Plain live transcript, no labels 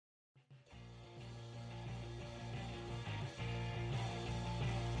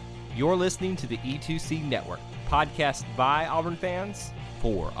You're listening to the E2C Network, podcast by Auburn fans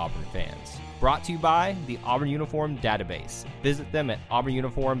for Auburn fans. Brought to you by the Auburn Uniform Database. Visit them at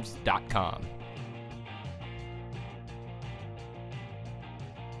auburnuniforms.com.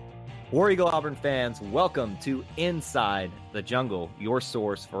 War Eagle Auburn fans, welcome to Inside the Jungle, your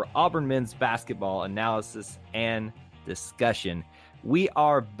source for Auburn men's basketball analysis and discussion. We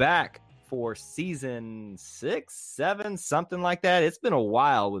are back for season 6, 7, something like that. It's been a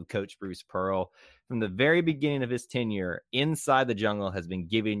while with Coach Bruce Pearl. From the very beginning of his tenure, Inside the Jungle has been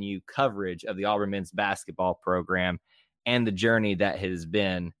giving you coverage of the Auburn men's basketball program and the journey that has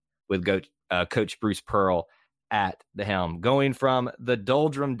been with Coach Bruce Pearl at the helm, going from the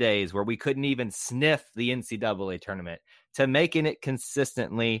doldrum days where we couldn't even sniff the NCAA tournament to making it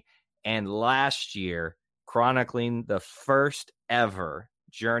consistently, and last year chronicling the first ever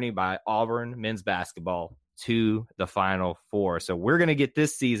journey by Auburn men's basketball to the Final Four. So we're going to get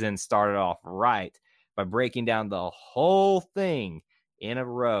this season started off right by breaking down the whole thing in a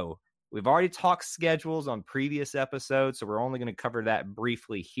row. We've already talked schedules on previous episodes, so we're only going to cover that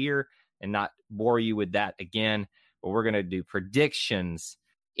briefly here and not bore you with that again. But we're going to do predictions,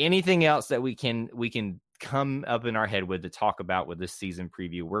 anything else that we can come up in our head with to talk about with this season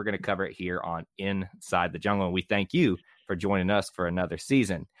preview. We're going to cover it here on Inside the Jungle, and we thank you for joining us for another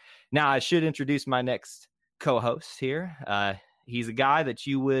season. Now, I should introduce my next co-host here. He's a guy that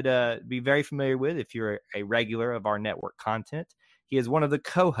you would be very familiar with if you're a regular of our network content. He is one of the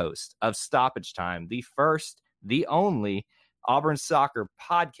co-hosts of Stoppage Time, the first, the only Auburn soccer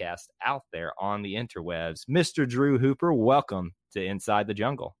podcast out there on the interwebs. Mr. Drew Hooper, welcome to Inside the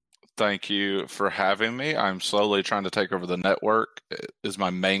Jungle. Thank you for having me. I'm slowly trying to take over the network. It is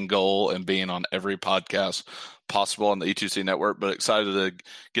my main goal in being on every podcast possible on the E2C network, but excited to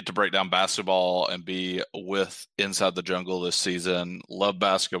get to break down basketball and be with Inside the Jungle this season. Love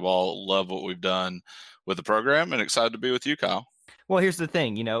basketball, love what we've done with the program, and excited to be with you, Kyle. Well, here's the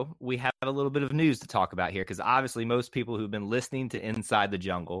thing, we have a little bit of news to talk about here, because obviously most people who've been listening to Inside the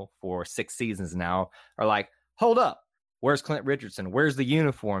Jungle for 6 seasons now are like, hold up, where's Clint Richardson? Where's the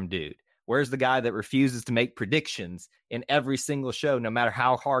uniform dude? Where's the guy that refuses to make predictions in every single show, no matter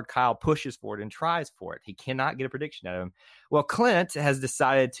how hard Kyle pushes for it and tries for it? He cannot get a prediction out of him. Well, Clint has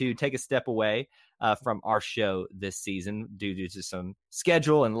decided to take a step away from our show this season due to some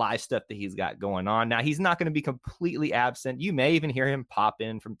schedule and live stuff that he's got going on. Now, he's not going to be completely absent. You may even hear him pop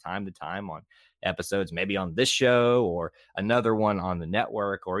in from time to time on episodes, maybe on this show or another one on the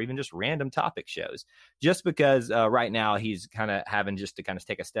network, or even just random topic shows. Just because right now he's kind of having just to kind of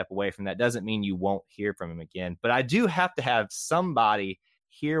take a step away from that doesn't mean you won't hear from him again. But I do have to have somebody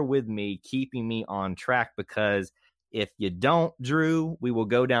here with me keeping me on track, because if you don't, Drew, we will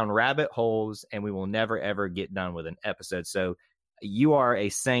go down rabbit holes and we will never, ever get done with an episode. So you are a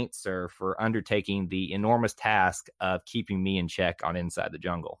saint, sir, for undertaking the enormous task of keeping me in check on Inside the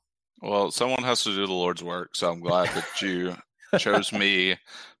Jungle. Well, someone has to do the Lord's work, so I'm glad that you chose me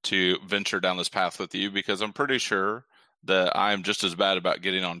to venture down this path with you, because I'm pretty sure that I'm just as bad about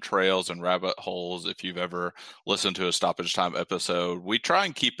getting on trails and rabbit holes. If you've ever listened to a Stoppage Time episode, we try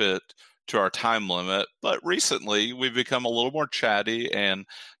and keep it to our time limit, but recently we've become a little more chatty and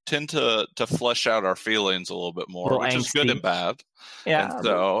tend to flesh out our feelings a little bit more, which is good and bad. Yeah. And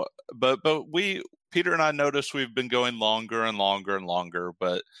so, but Peter and I noticed we've been going longer and longer and longer,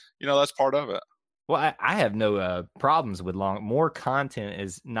 but that's part of it. Well, I have no problems with more content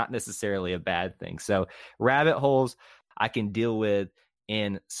is not necessarily a bad thing. So rabbit holes I can deal with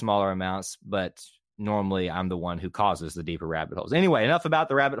in smaller amounts, but normally I'm the one who causes the deeper rabbit holes. Anyway, enough about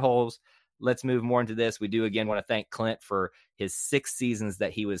the rabbit holes. Let's move more into this. We do again want to thank Clint for his 6 seasons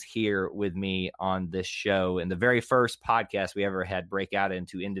that he was here with me on this show. And the very first podcast we ever had break out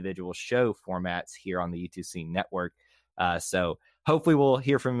into individual show formats here on the E2C network. So hopefully we'll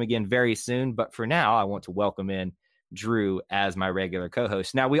hear from him again very soon. But for now, I want to welcome in Drew as my regular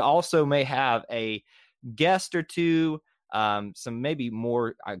co-host. Now, we also may have a guest or two, some maybe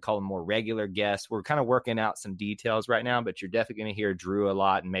more, I call them more regular guests. We're kind of working out some details right now, but you're definitely going to hear Drew a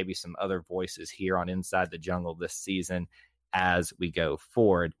lot and maybe some other voices here on Inside the Jungle this season as we go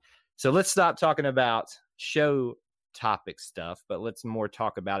forward. So let's stop talking about show topic stuff, but let's more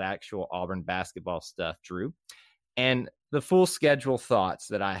talk about actual Auburn basketball stuff, Drew. And the full schedule thoughts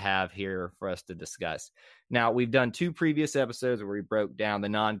that I have here for us to discuss. Now, we've done 2 previous episodes where we broke down the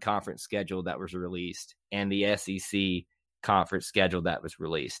non-conference schedule that was released and the SEC conference schedule that was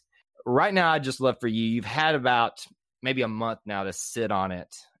released. Right now, I'd just love for you. You've had about maybe a month now to sit on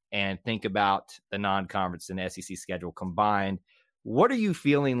it and think about the non-conference and SEC schedule combined. What are you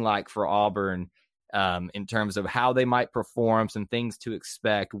feeling like for Auburn in terms of how they might perform, some things to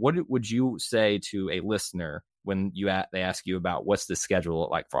expect. What would you say to a listener when they ask you about what's the schedule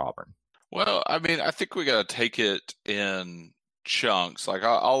look like for Auburn? Well, I mean, I think we got to take it in chunks. Like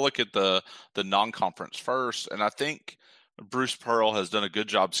I'll look at the non-conference first, and I think Bruce Pearl has done a good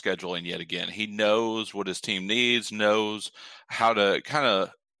job scheduling yet again. He knows what his team needs, knows how to kind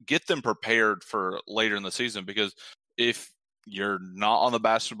of get them prepared for later in the season. Because if you're not on the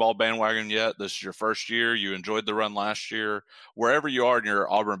basketball bandwagon yet, this is your first year, you enjoyed the run last year, wherever you are in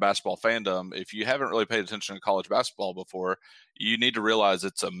your Auburn basketball fandom, if you haven't really paid attention to college basketball before, you need to realize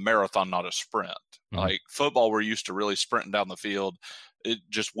it's a marathon, not a sprint. Mm-hmm. Like football, we're used to really sprinting down the field. It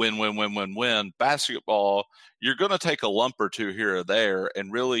just win, win, win, win, win. Basketball, you're going to take a lump or two here or there,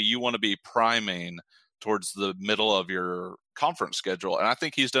 and really you want to be priming towards the middle of your conference schedule. And I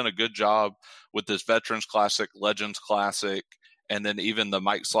think he's done a good job with this Veterans Classic, Legends Classic, and then even the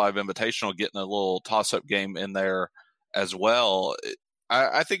Mike Slive Invitational, getting a little toss-up game in there as well.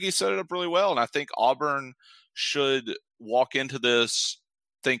 I think he set it up really well, and I think Auburn should walk into this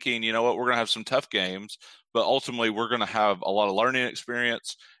thinking, you know what, we're going to have some tough games, but ultimately we're going to have a lot of learning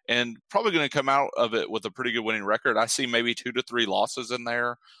experience and probably going to come out of it with a pretty good winning record. I see maybe 2 to 3 losses in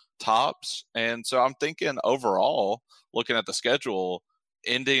there, tops. And so I'm thinking overall, looking at the schedule,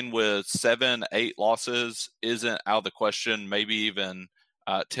 ending with 7, 8 losses isn't out of the question. Maybe even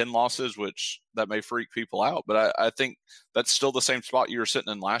 10 losses, which that may freak people out. But I think that's still the same spot you were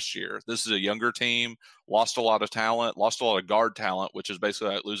sitting in last year. This is a younger team, lost a lot of talent, lost a lot of guard talent, which is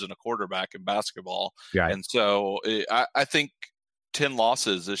basically like losing a quarterback in basketball. Right. And so I think 10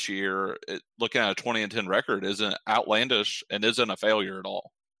 losses this year, looking at a 20-10 record, isn't outlandish and isn't a failure at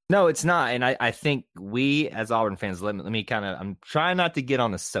all. No, it's not. And I think we as Auburn fans, let me kind of, I'm trying not to get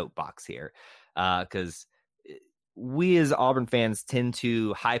on the soapbox here because we as Auburn fans tend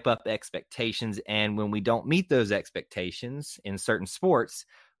to hype up expectations. And when we don't meet those expectations in certain sports,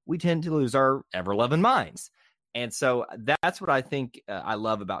 we tend to lose our ever-loving minds. And so that's what I think I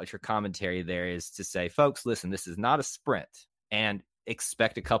love about your commentary there, is to say, folks, listen, this is not a sprint. And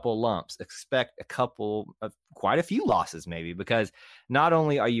expect a couple lumps, expect a couple of quite a few losses maybe, because not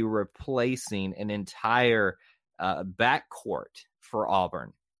only are you replacing an entire backcourt for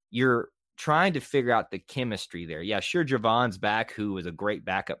Auburn, you're trying to figure out the chemistry there. Yeah, sure, Javon's back, who was a great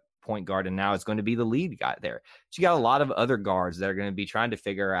backup point guard and now is going to be the lead guy there. But you got a lot of other guards that are going to be trying to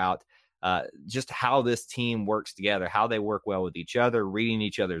figure out just how this team works together, how they work well with each other, reading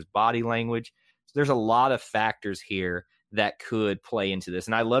each other's body language. So there's a lot of factors here that could play into this.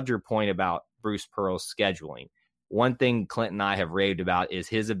 And I loved your point about Bruce Pearl's scheduling. One thing Clint and I have raved about is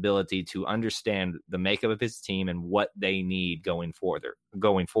his ability to understand the makeup of his team and what they need going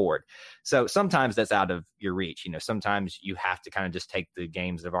forward. So sometimes that's out of your reach. You know, sometimes you have to kind of just take the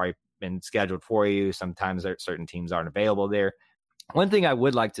games that have already been scheduled for you. Sometimes certain teams aren't available there. One thing I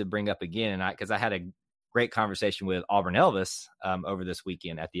would like to bring up again, because I had a great conversation with Auburn Elvis over this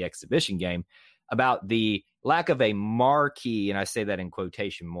weekend at the exhibition game about the lack of a marquee, and I say that in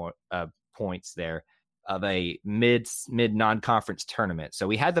quotation points there, of a mid non-conference tournament. So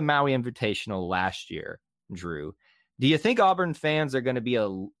we had the Maui Invitational last year, Drew. Do you think Auburn fans are going to be a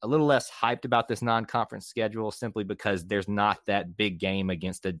little less hyped about this non-conference schedule simply because there's not that big game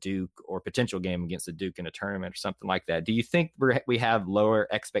against a Duke or potential game against a Duke in a tournament or something like that? Do you think we have lower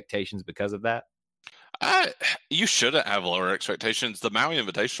expectations because of that? You shouldn't have lower expectations. The Maui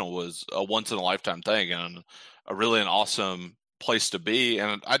Invitational was a once-in-a-lifetime thing and an awesome place to be.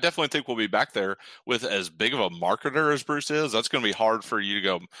 And I definitely think we'll be back there with as big of a marketer as Bruce is. That's going to be hard for you to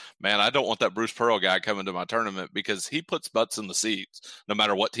go, man, I don't want that Bruce Pearl guy coming to my tournament, because he puts butts in the seats no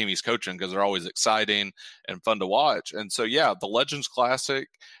matter what team he's coaching, because they're always exciting and fun to watch. And so, yeah, the Legends Classic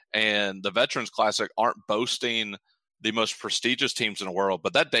and the Veterans Classic aren't boasting the most prestigious teams in the world,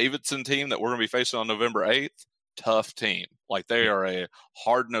 but that Davidson team that we're going to be facing on November 8th, tough team. Like, they are a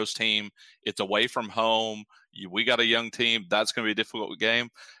hard-nosed team. It's away from home. We got a young team. That's going to be a difficult game.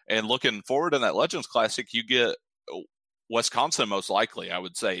 And looking forward in that Legends Classic, you get Wisconsin most likely, I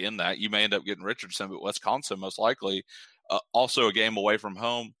would say, in that. You may end up getting Richardson, but Wisconsin most likely. Also a game away from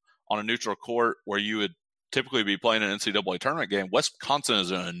home on a neutral court where you would typically be playing an NCAA tournament game. Wisconsin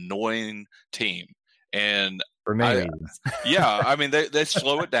is an annoying team. And for many yeah, I mean, they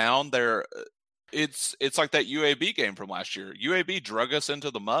slow it down. It's like that UAB game from last year. UAB drug us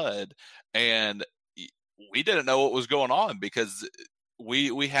into the mud, and we didn't know what was going on because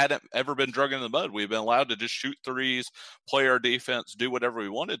we hadn't ever been drug into the mud. We've been allowed to just shoot threes, play our defense, do whatever we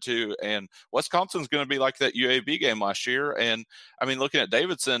wanted to. And Wisconsin's going to be like that UAB game last year. And I mean, looking at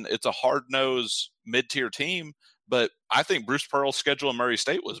Davidson, it's a hard-nosed mid-tier team, But I think Bruce Pearl's schedule in Murray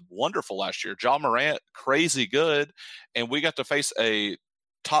State was wonderful last year. Ja Morant, crazy good. And we got to face a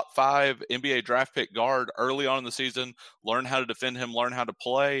top 5 NBA draft pick guard early on in the season, learn how to defend him, learn how to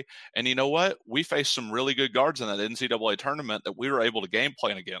play. And you know what? We faced some really good guards in that NCAA tournament that we were able to game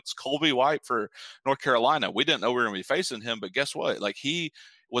plan against. Colby White for North Carolina. We didn't know we were going to be facing him, but guess what? Like, he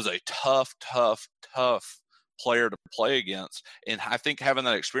was a tough player to play against. And I think having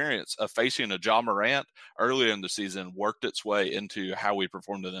that experience of facing a Ja Morant earlier in the season worked its way into how we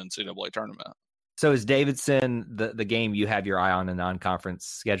performed in the NCAA tournament. So is Davidson the game you have your eye on in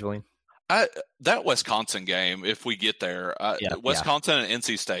non-conference scheduling? That Wisconsin game, if we get there, Wisconsin and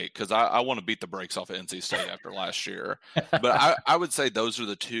NC State, because I want to beat the brakes off of NC State after last year. But I would say those are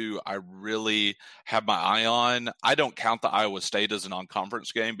the two I really have my eye on. I don't count the Iowa State as a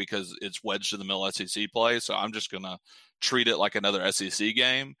non-conference game because it's wedged in the middle SEC play, so I'm just going to treat it like another SEC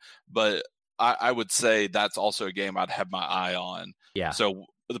game. But I would say that's also a game I'd have my eye on. Yeah. So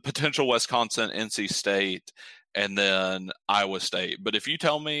the potential Wisconsin, NC State, and then Iowa State. But if you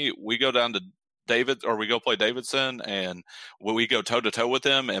tell me we go down to we go play Davidson and we go toe-to-toe with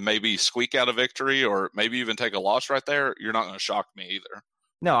them and maybe squeak out a victory or maybe even take a loss right there, you're not going to shock me either.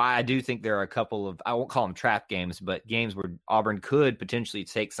 No, I do think there are a couple of, I won't call them trap games, but games where Auburn could potentially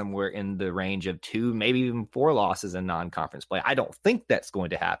take somewhere in the range of 2, maybe even 4 losses in non-conference play. I don't think that's going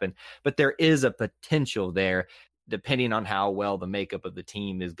to happen, but there is a potential there, depending on how well the makeup of the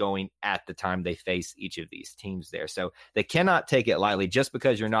team is going at the time they face each of these teams there. So they cannot take it lightly. Just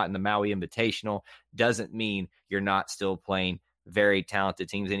because you're not in the Maui Invitational doesn't mean you're not still playing very talented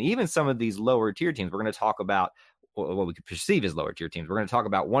teams. And even some of these lower tier teams, we're going to talk about what we could perceive as lower tier teams. We're going to talk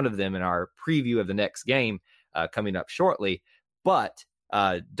about one of them in our preview of the next game coming up shortly. But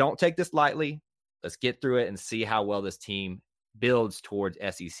don't take this lightly. Let's get through it and see how well this team builds towards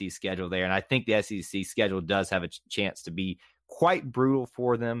SEC schedule there. And I think the SEC schedule does have a chance to be quite brutal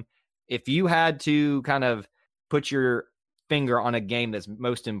for them. If you had to kind of put your finger on a game that's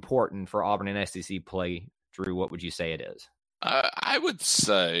most important for Auburn and SEC play, Drew, what would you say it is? I would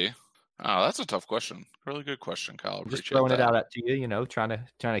say, that's a tough question. Really good question, Kyle. Just throwing it out to you, trying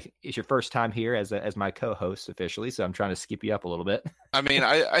to, it's your first time here as my co-host officially. So I'm trying to skip you up a little bit. I mean,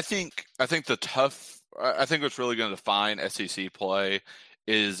 I think what's really going to define SEC play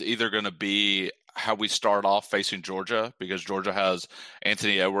is either going to be how we start off facing Georgia, because Georgia has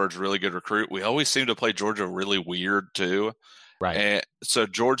Anthony Edwards, really good recruit. We always seem to play Georgia really weird too. Right. And so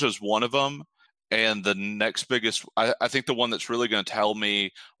Georgia's one of them. And the next biggest, I think the one that's really going to tell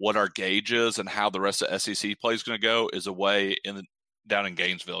me what our gauge is and how the rest of SEC play is going to go is away down in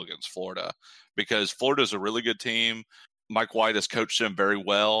Gainesville against Florida, because Florida is a really good team. Mike White has coached them very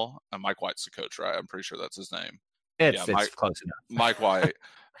well. And Mike White's the coach, right? I'm pretty sure that's his name. It's close enough. Mike White.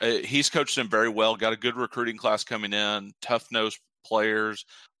 He's coached them very well, got a good recruiting class coming in, tough-nosed players.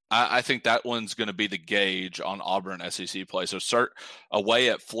 I think that one's going to be the gauge on Auburn SEC play. So away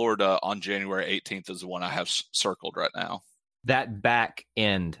at Florida on January 18th is the one I have circled right now. That back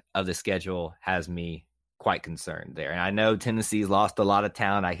end of the schedule has me quite concerned there. And I know Tennessee's lost a lot of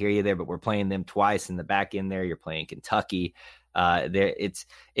talent. I hear you there, but we're playing them twice in the back end there. You're playing Kentucky. It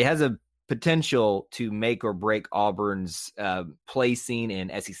has a potential to make or break Auburn's placing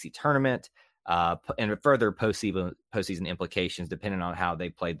in SEC tournament. And further postseason implications depending on how they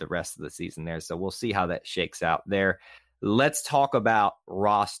played the rest of the season there. So we'll see how that shakes out there. Let's talk about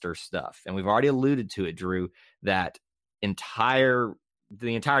roster stuff. And we've already alluded to it, Drew, that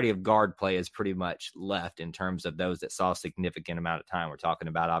the entirety of guard play is pretty much left in terms of those that saw a significant amount of time. We're talking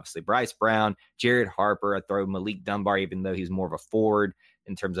about obviously Bryce Brown, Jared Harper. I throw Malik Dunbar, even though he's more of a forward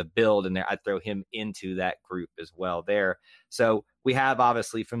in terms of build, and I throw him into that group as well there. So we have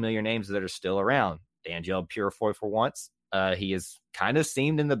obviously familiar names that are still around. D'Angelo Purefoy for once. He has kind of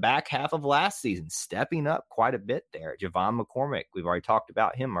seemed in the back half of last season, stepping up quite a bit there. Javon McCormick, we've already talked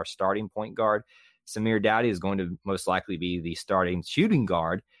about him, our starting point guard. Samir Dowdy is going to most likely be the starting shooting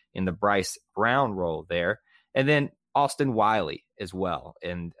guard in the Bryce Brown role there. And then Austin Wiley as well.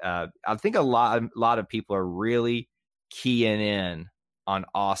 And I think a lot of people are really keying in on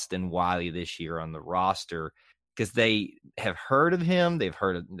Austin Wiley this year on the roster because they have heard of him.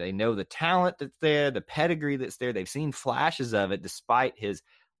 They know the talent that's there, the pedigree that's there. They've seen flashes of it despite his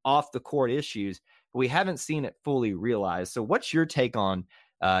off the court issues, but we haven't seen it fully realized. So what's your take on,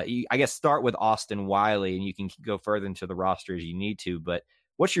 I guess start with Austin Wiley and you can go further into the roster as you need to, but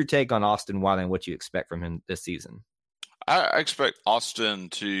what's your take on Austin Wiley and what you expect from him this season? I expect Austin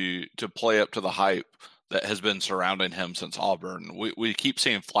to play up to the hype that has been surrounding him since Auburn. We keep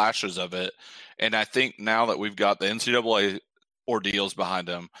seeing flashes of it. And I think now that we've got the NCAA ordeals behind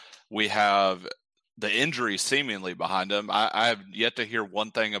him, we have the injury seemingly behind him. I have yet to hear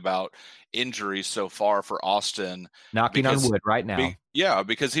one thing about injuries so far for Austin. Knocking on wood right now.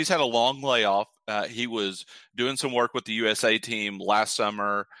 Because he's had a long layoff. He was doing some work with the USA team last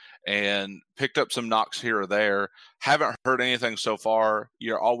summer and picked up some knocks here or there. Haven't heard anything so far.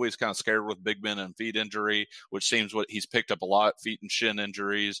 You're always kind of scared with big men and feet injury, which seems what he's picked up a lot, feet and shin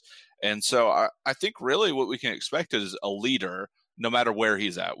injuries. And so I think really what we can expect is a leader no matter where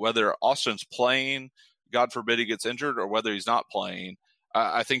he's at, whether Austin's playing, God forbid he gets injured, or whether he's not playing.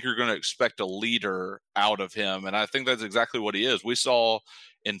 I think you're going to expect a leader out of him. And I think that's exactly what he is. We saw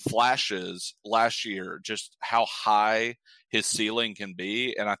in flashes last year just how high his ceiling can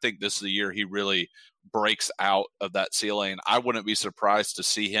be. And I think this is the year he really breaks out of that ceiling. I wouldn't be surprised to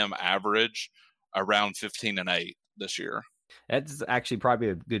see him average around 15-8 this year. That's actually probably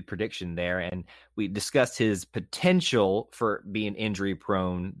a good prediction there. And we discussed his potential for being injury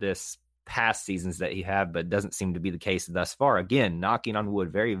prone this past seasons that he had, but doesn't seem to be the case thus far. Again, knocking on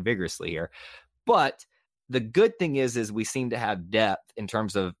wood very vigorously here. But the good thing is we seem to have depth in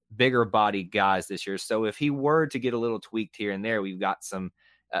terms of bigger body guys this year. So if he were to get a little tweaked here and there, we've got some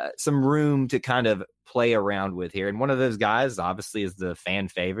room to kind of play around with here. And one of those guys obviously is the fan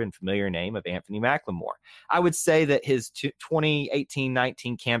favorite and familiar name of Anthony McLemore. I would say that his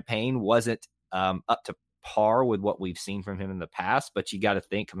 2018-19 campaign wasn't up to par with what we've seen from him in the past, but you got to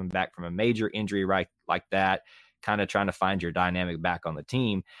think coming back from a major injury like that, kind of trying to find your dynamic back on the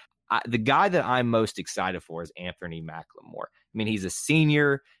team. The guy that I'm most excited for is Anthony McLemore. I mean, he's a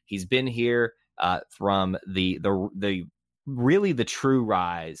senior. He's been here from the really the true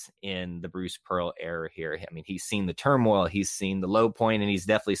rise in the Bruce Pearl era here. I mean, he's seen the turmoil, he's seen the low point, and he's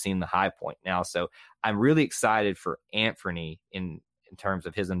definitely seen the high point now. So I'm really excited for Anthony in terms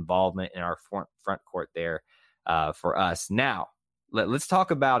of his involvement in our front court there for us. Now, let's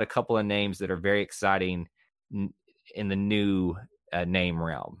talk about a couple of names that are very exciting in the new name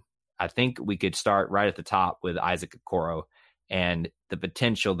realm. I think we could start right at the top with Isaac Okoro and the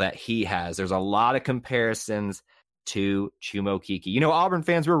potential that he has. There's a lot of comparisons to Chuma Okeke. You know, Auburn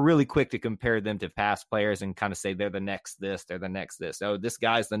fans were really quick to compare them to past players and kind of say they're the next this, they're the next this. Oh, this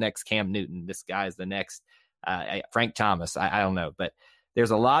guy's the next Cam Newton. This guy's the next Frank Thomas. I don't know, but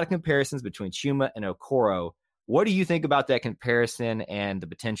there's a lot of comparisons between Chuma and Okoro. What do you think about that comparison and the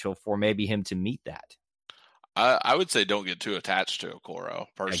potential for maybe him to meet that? I would say don't get too attached to Okoro,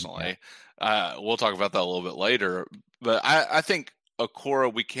 personally. We'll talk about that a little bit later. But I think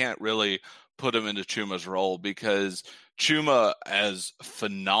Okoro, we can't really put him into Chuma's role because Chuma, as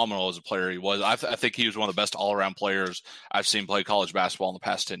phenomenal as a player he was, I think he was one of the best all-around players I've seen play college basketball in the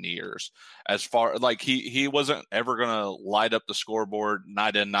past 10 years. As far like he wasn't ever going to light up the scoreboard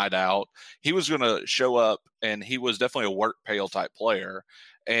night in, night out. He was going to show up, and he was definitely a work pail type player.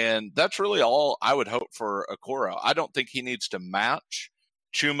 And that's really all I would hope for Okoro. I don't think he needs to match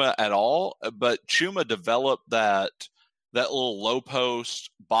Chuma at all, but Chuma developed that little low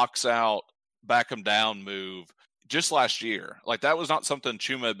post, box out, back him down move just last year. Like, that was not something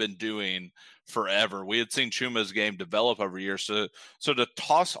Chuma had been doing forever. We had seen Chuma's game develop over years. So to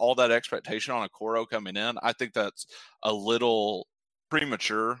toss all that expectation on Okoro coming in, I think that's a little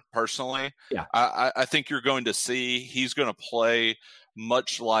premature, personally. Yeah. I think you're going to see he's going to play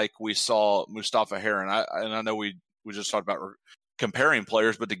much like we saw Mustafa Heron. I know we just talked about comparing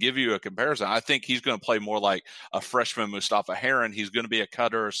players, but to give you a comparison, I think he's going to play more like a freshman Mustafa Heron. He's going to be a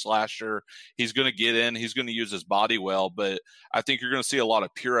cutter, a slasher. He's going to get in. He's going to use his body well, but I think you're going to see a lot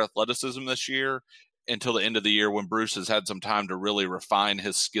of pure athleticism this year until the end of the year when Bruce has had some time to really refine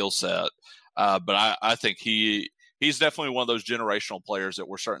his skill set. But I think he's definitely one of those generational players that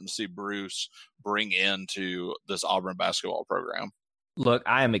we're starting to see Bruce bring into this Auburn basketball program. Look,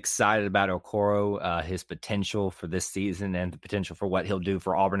 I am excited about Okoro, his potential for this season and the potential for what he'll do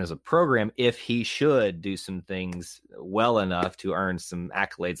for Auburn as a program if he should do some things well enough to earn some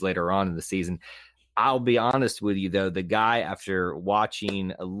accolades later on in the season. I'll be honest with you, though, the guy, after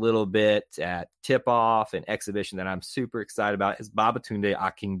watching a little bit at tip-off and exhibition that I'm super excited about is Babatunde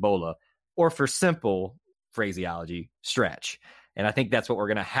Akingbola, or for simple phraseology, Stretch. And I think that's what we're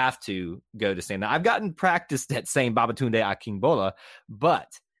going to have to go to say. Now, I've gotten practiced at saying Babatunde Akingbola, but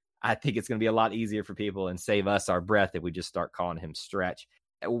I think it's going to be a lot easier for people and save us our breath if we just start calling him Stretch.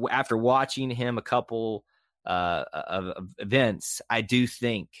 After watching him a couple of events, I do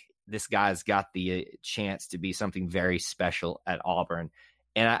think this guy's got the chance to be something very special at Auburn.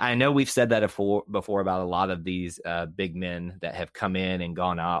 And I know we've said that before about a lot of these big men that have come in and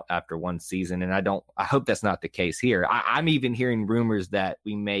gone out after one season. And I hope that's not the case here. I'm even hearing rumors that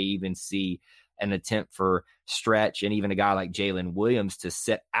we may even see an attempt for Stretch and even a guy like Jalen Williams to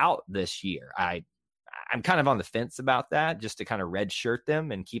sit out this year. I I'm kind of on the fence about that, just to kind of redshirt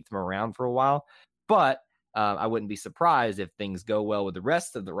them and keep them around for a while. But I wouldn't be surprised if things go well with the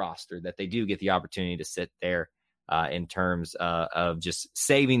rest of the roster that they do get the opportunity to sit there in terms of just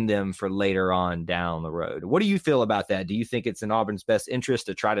saving them for later on down the road. What do you feel about that? Do you think it's in Auburn's best interest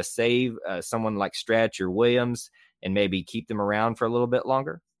to try to save someone like Stretch or Williams and maybe keep them around for a little bit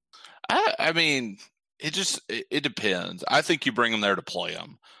longer? I mean, it depends. I think you bring them there to play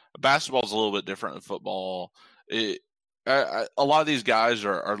them. Basketball is a little bit different than football. A lot of these guys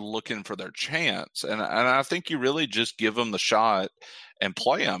are looking for their chance, and I think you really just give them the shot and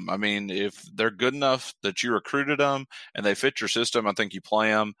play them. I mean, if they're good enough that you recruited them and they fit your system, I think you play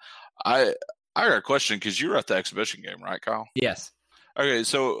them. I got a question because you were at the exhibition game, right, Kyle? Yes. Okay,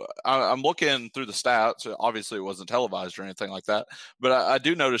 so I'm looking through the stats. Obviously, it wasn't televised or anything like that, but I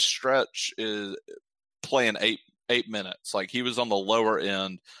do notice Stretch is playing eight minutes. Like, he was on the lower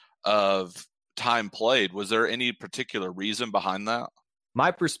end of time played. Was there any particular reason behind that?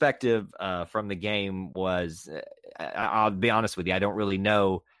 My perspective from the game was, I'll be honest with you, I don't really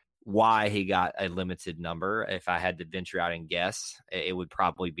know why he got a limited number. If I had to venture out and guess, it would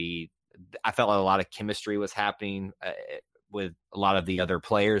probably be, I felt like a lot of chemistry was happening with a lot of the other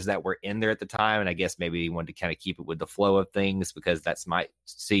players that were in there at the time. And I guess maybe he wanted to kind of keep it with the flow of things, because that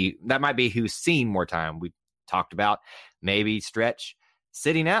might be who's seen more time. We talked about maybe Stretch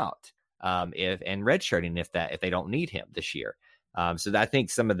sitting out and redshirting if they don't need him this year. So I think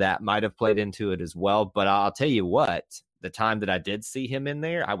some of that might have played into it as well. But I'll tell you what, the time that I did see him in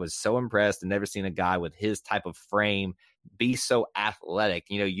there, I was so impressed. I've never seen a guy with his type of frame be so athletic.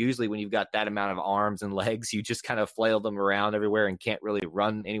 You know, usually when you've got that amount of arms and legs, you just kind of flail them around everywhere and can't really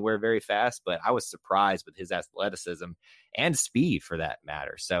run anywhere very fast. But I was surprised with his athleticism and speed, for that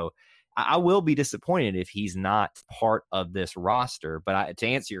matter. So I will be disappointed if he's not part of this roster. But to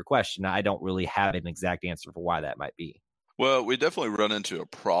answer your question, I don't really have an exact answer for why that might be. Well, we definitely run into a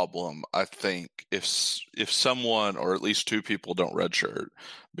problem, I think, if someone or at least two people don't redshirt,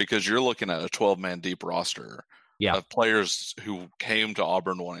 because you're looking at a 12-man deep roster of players who came to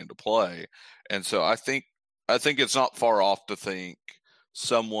Auburn wanting to play. And so I think it's not far off to think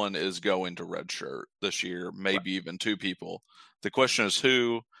someone is going to redshirt this year, maybe even two people. The question is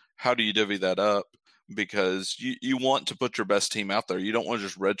who. How do you divvy that up? Because you want to put your best team out there. You don't want to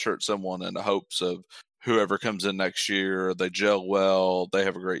just redshirt someone in the hopes of whoever comes in next year, they gel well, they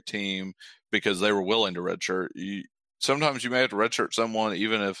have a great team because they were willing to redshirt. Sometimes you may have to redshirt someone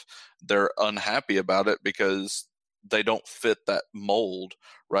even if they're unhappy about it because they don't fit that mold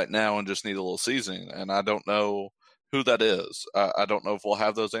right now and just need a little seasoning. And I don't know who that is. I don't know if we'll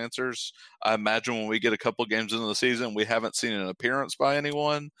have those answers. I imagine when we get a couple games into the season, we haven't seen an appearance by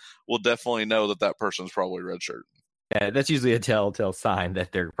anyone, we'll definitely know that person's probably redshirting. Yeah, that's usually a telltale sign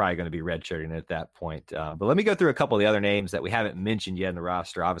that they're probably going to be redshirting at that point. But let me go through a couple of the other names that we haven't mentioned yet in the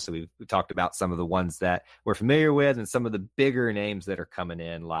roster. Obviously, we've talked about some of the ones that we're familiar with and some of the bigger names that are coming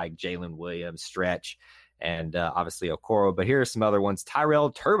in, like Jalen Williams, Stretch, and obviously Okoro. But here are some other ones.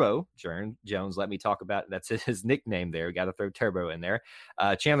 Tyrell Turbo Jones, let me talk about. That's his nickname there. We got to throw Turbo in there.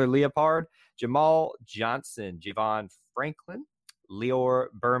 Chandler Leopard, Jamal Johnson, Javon Franklin, Lior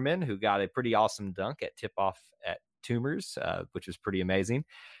Berman, who got a pretty awesome dunk at tip-off at Tumors, which was pretty amazing.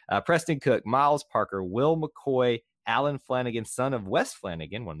 Preston Cook, Miles Parker, Will McCoy, Alan Flanagan, son of Wes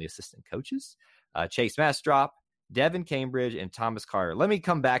Flanagan, one of the assistant coaches, Chase Mastrop, Devin Cambridge, and Thomas Carter. Let me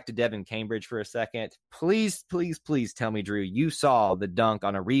come back to Devin Cambridge for a second. Please, please, please tell me, Drew, you saw the dunk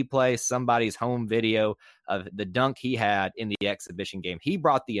on a replay, somebody's home video of the dunk he had in the exhibition game. He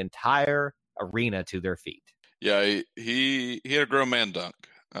brought the entire arena to their feet. Yeah, he had a grown man dunk.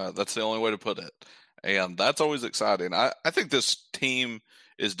 That's the only way to put it. And that's always exciting. I think this team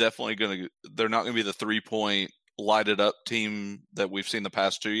is definitely they're not going to be the 3-point lighted up team that we've seen the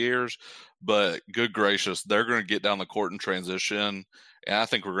past 2 years, but good gracious, they're going to get down the court and transition. And I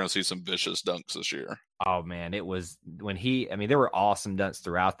think we're going to see some vicious dunks this year. Oh man, it was there were awesome dunks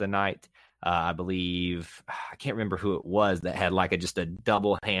throughout the night. I believe, I can't remember who it was that had like just a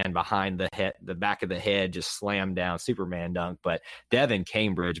double hand behind the head, the back of the head, just slammed down Superman dunk. But Devin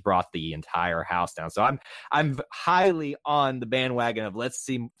Cambridge brought the entire house down. So I'm highly on the bandwagon of let's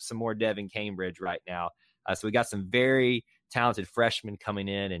see some more Devin Cambridge right now. So we got some very talented freshmen coming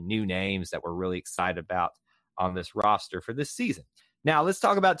in and new names that we're really excited about on this roster for this season. Now let's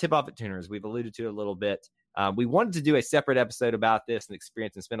talk about tip-off at Tuners. We've alluded to it a little bit. We wanted to do a separate episode about this and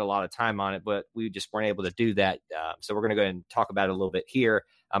experience and spend a lot of time on it, but we just weren't able to do that. So we're going to go ahead and talk about it a little bit here.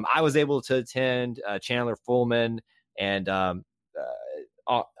 I was able to attend. Chandler Fullman and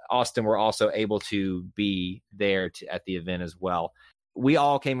Austin were also able to be there at the event as well. We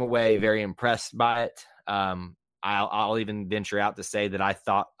all came away very impressed by it. I'll even venture out to say that I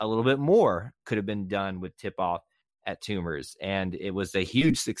thought a little bit more could have been done with tip-off at Toomer's, and it was a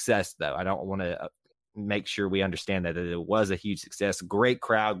huge success, though. I don't want to make sure we understand that it was a huge success. Great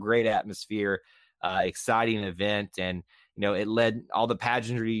crowd, great atmosphere, exciting event, and it led all the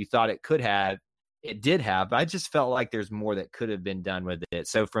pageantry you thought it could have. It did have, but I just felt like there's more that could have been done with it.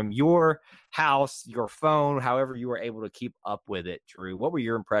 So from your house, your phone, however you were able to keep up with it, Drew, what were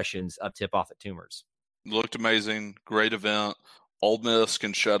your impressions of tip-off at Toomer's? Looked amazing. Great event. Ole Miss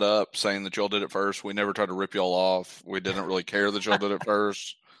can shut up saying that y'all did it first. We never tried to rip y'all off. We didn't really care that y'all did it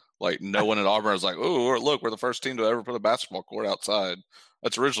first. Like, no one at Auburn was like, oh, look, we're the first team to ever put a basketball court outside.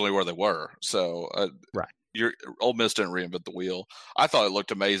 That's originally where they were. So right. Ole Miss didn't reinvent the wheel. I thought it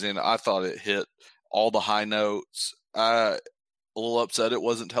looked amazing. I thought it hit all the high notes. A little upset it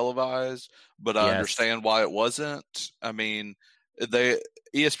wasn't televised, but I understand why it wasn't. I mean,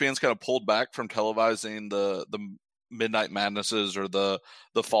 ESPN's kind of pulled back from televising the Midnight Madnesses or the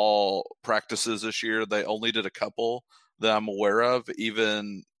fall practices this year. They only did a couple that I'm aware of.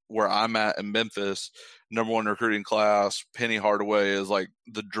 Even where I'm at in Memphis, #1 recruiting class, Penny Hardaway is like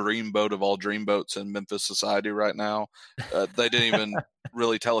the dreamboat of all dreamboats in Memphis society right now. They didn't even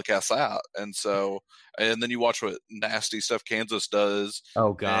really telecast that. And then you watch what nasty stuff Kansas does.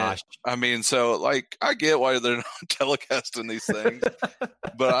 Oh gosh. So like, I get why they're not telecasting these things,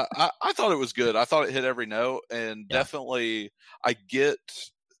 but I thought it was good. I thought it hit every note, and definitely I get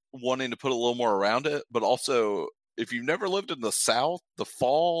wanting to put a little more around it, but also, if you've never lived in the South, the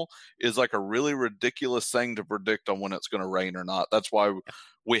fall is like a really ridiculous thing to predict on when it's going to rain or not. That's why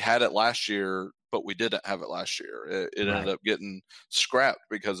we had it last year, but we didn't have it last year. It ended up getting scrapped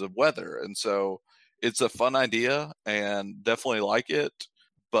because of weather. And so it's a fun idea and definitely like it,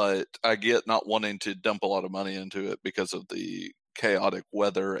 but I get not wanting to dump a lot of money into it because of the chaotic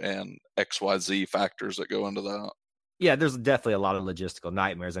weather and XYZ factors that go into that. Yeah, there's definitely a lot of logistical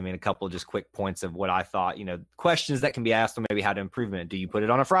nightmares. I mean, a couple of just quick points of what I thought, questions that can be asked on maybe how to improve it. Do you put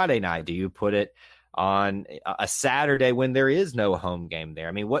it on a Friday night? Do you put it on a Saturday when there is no home game there?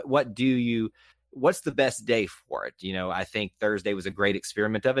 I mean, what's the best day for it? I think Thursday was a great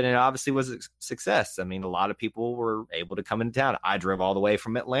experiment of it, and it obviously was a success. I mean, a lot of people were able to come into town. I drove all the way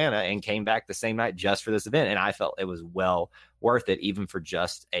from Atlanta and came back the same night just for this event, and I felt it was well worth it, even for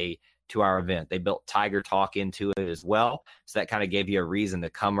just a 2-hour event. They built Tiger Talk into it as well, so that kind of gave you a reason to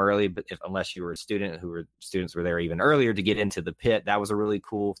come early. But unless you were a student, students were there even earlier to get into the pit, that was a really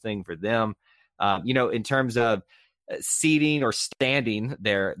cool thing for them. In terms of seating or standing,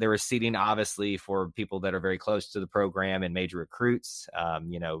 there was seating obviously for people that are very close to the program and major recruits.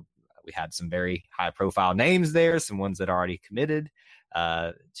 We had some very high profile names there, some ones that already committed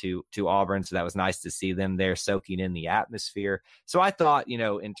to Auburn. So that was nice to see them there soaking in the atmosphere. So I thought,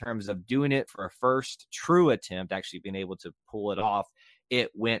 in terms of doing it for a first true attempt, actually being able to pull it off,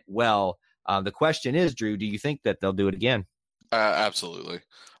 it went well. The question is, Drew, do you think that they'll do it again? Absolutely.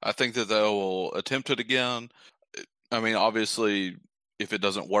 I think that they'll attempt it again. I mean, obviously, if it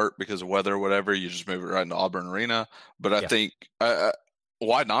doesn't work because of weather or whatever, you just move it right into Auburn Arena. But I think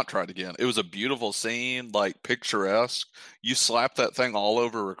why not try it again? It was a beautiful scene, like picturesque. You slap that thing all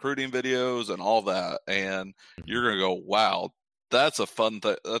over recruiting videos and all that, and you're gonna go, "Wow, that's a fun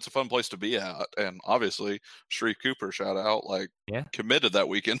place to be at." And obviously, Sharif Cooper, shout out, committed that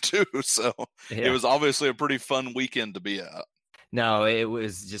weekend too. So it was obviously a pretty fun weekend to be at. No, it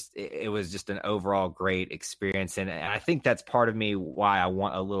was just an overall great experience. And I think that's part of me why I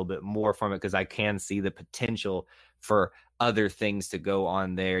want a little bit more from it, because I can see the potential for other things to go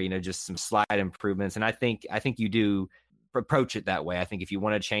on there, just some slight improvements. And I think you do approach it that way. I think if you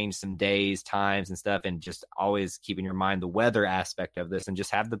want to change some days, times and stuff, and just always keep in your mind the weather aspect of this and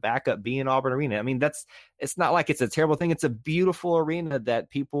just have the backup be in Auburn Arena. I mean, it's not like it's a terrible thing. It's a beautiful arena that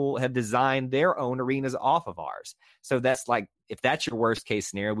people have designed their own arenas off of ours. So that's like, if that's your worst case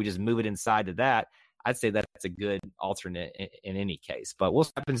scenario, we just move it inside to that. I'd say that's a good alternate in any case. But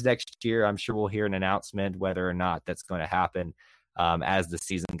what happens next year, I'm sure we'll hear an announcement whether or not that's going to happen as the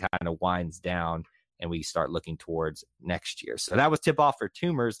season kind of winds down and we start looking towards next year. So that was tip-off for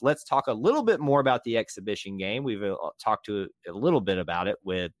Toomer's. Let's talk a little bit more about the exhibition game. We've talked a little bit about it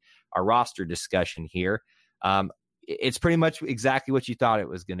with our roster discussion here. It's pretty much exactly what you thought it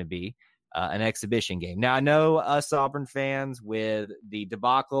was going to be, an exhibition game. Now, I know us Auburn fans, with the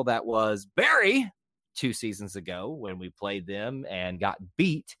debacle that was Barry 2 seasons ago when we played them and got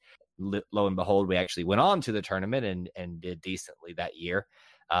beat, lo and behold, we actually went on to the tournament and did decently that year.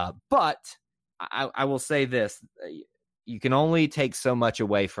 But I will say this, you can only take so much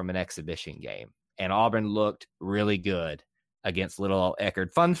away from an exhibition game, and Auburn looked really good against little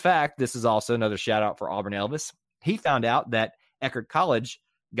Eckerd. Fun fact, this is also another shout out for Auburn Elvis. He found out that Eckerd College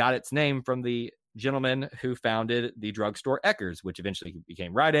got its name from the gentleman who founded the drugstore Eckerd's, which eventually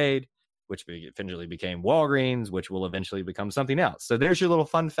became Rite Aid, which eventually became Walgreens, which will eventually become something else. So there's your little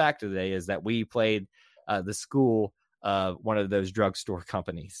fun fact today, is that we played the school of one of those drugstore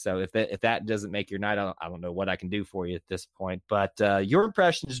companies. So if that doesn't make your night, I don't know what I can do for you at this point. But your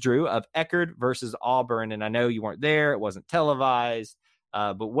impressions, Drew, of Eckerd versus Auburn, and I know you weren't there, it wasn't televised,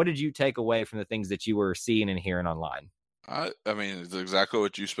 but what did you take away from the things that you were seeing and hearing online? I mean, it's exactly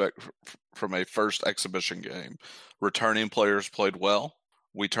what you expect from a first exhibition game. Returning players played well.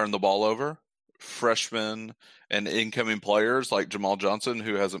 We turned the ball over. Freshmen and incoming players like Jamal Johnson,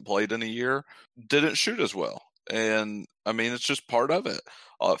 who hasn't played in a year, didn't shoot as well. And, I mean, it's just part of it.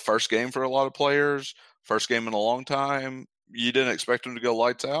 First game for a lot of players, first game in a long time. You didn't expect them to go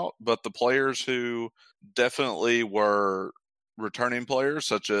lights out, but the players who definitely were returning players,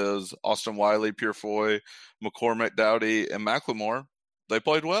 such as Austin Wiley, Purefoy, McCormick, Dowdy, and McLemore, they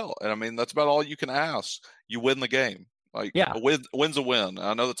played well. And, I mean, that's about all you can ask. You win the game. Like, yeah, a win's a win.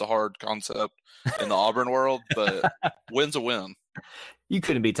 I know that's a hard concept in the Auburn world, but win's a win. You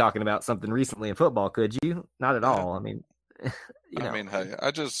couldn't be talking about something recently in football, could you? Not at all. I mean, I mean, hey,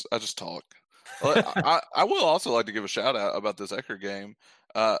 I just talk. I will also like to give a shout out about this Eckerd game.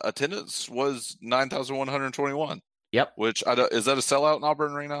 Attendance was 9,121. Yep. Which is that a sellout in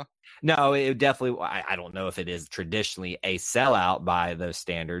Auburn Arena? No, it definitely. I don't know if it is traditionally a sellout by those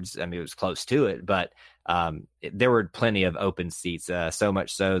standards. I mean, it was close to it, but there were plenty of open seats. So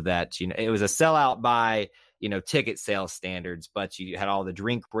much so that it was a sellout by ticket sales standards. But you had all the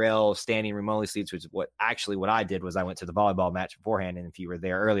drink rail, standing room only seats. Which is what I did was I went to the volleyball match beforehand, and if you were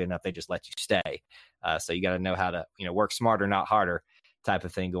there early enough, they just let you stay. So you got to know how to work smarter, not harder, type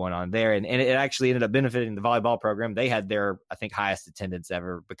of thing going on there. And it actually ended up benefiting the volleyball program. They had their, I think, highest attendance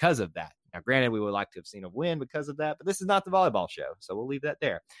ever because of that. Now, granted, we would like to have seen a win because of that, but this is not the volleyball show, so we'll leave that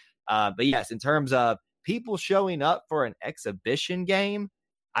there. But yes, in terms of people showing up for an exhibition game,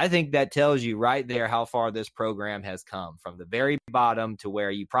 I think that tells you right there how far this program has come, from the very bottom to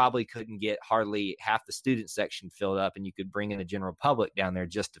where you probably couldn't get hardly half the student section filled up, and you could bring in the general public down there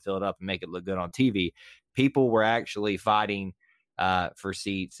just to fill it up and make it look good on TV. People were actually fighting for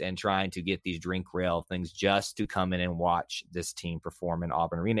seats and trying to get these drink rail things just to come in and watch this team perform in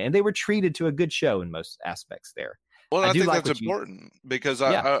Auburn Arena. And they were treated to a good show in most aspects there. Well, I think that's important because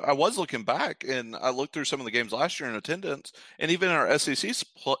I was looking back and I looked through some of the games last year in attendance, and even in our SEC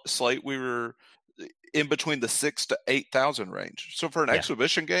slate, we were in between the 6,000 to 8,000 range. So for an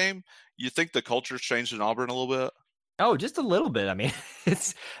exhibition game, you think the culture's changed in Auburn a little bit? Oh, just a little bit. I mean,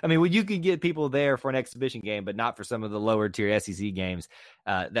 when you could get people there for an exhibition game, but not for some of the lower tier SEC games,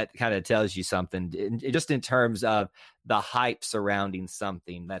 that kind of tells you something. Just in terms of the hype surrounding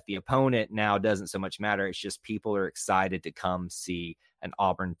something, that the opponent now doesn't so much matter. It's just people are excited to come see an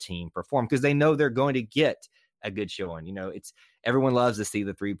Auburn team perform because they know they're going to get a good showing. Everyone loves to see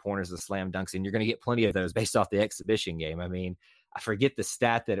the 3-pointers, the slam dunks, and you're going to get plenty of those based off the exhibition game. I mean, I forget the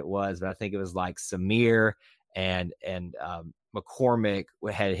stat that it was, but I think it was like Samir and McCormick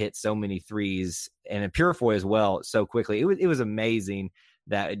had hit so many threes, and Purefoy as well, so quickly. It was amazing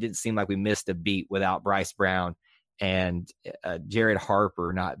that it didn't seem like we missed a beat without Bryce Brown and Jared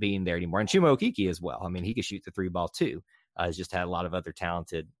Harper not being there anymore, and Chuma Okeke as well. I mean, he could shoot the 3-ball too. He's just had a lot of other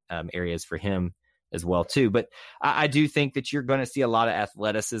talented areas for him as well too. But I do think that you're going to see a lot of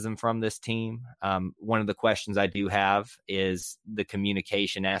athleticism from this team. One of the questions I do have is the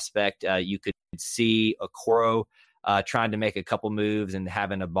communication aspect. You could see Okoro trying to make a couple moves and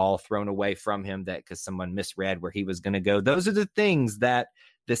having a ball thrown away from him because someone misread where he was going to go. Those are the things that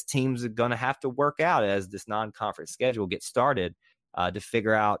this team's going to have to work out as this non-conference schedule gets started, to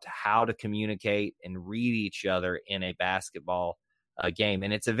figure out how to communicate and read each other in a basketball game.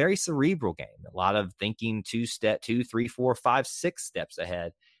 And it's a very cerebral game. A lot of thinking 2, 3, 4, 5, 6 steps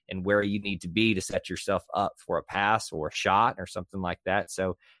ahead and where you need to be to set yourself up for a pass or a shot or something like that.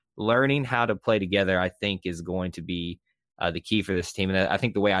 So learning how to play together, I think, is going to be the key for this team. And I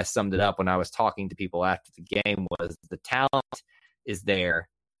think the way I summed it up when I was talking to people after the game was the talent is there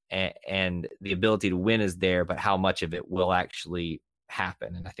and the ability to win is there, but how much of it will actually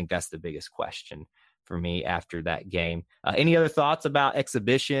happen? And I think that's the biggest question for me after that game. Any other thoughts about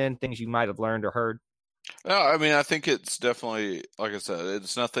exhibition, things you might have learned or heard? No, I mean, I think it's definitely, like I said,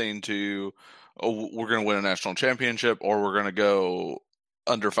 it's nothing to, we're going to win a national championship or we're going to go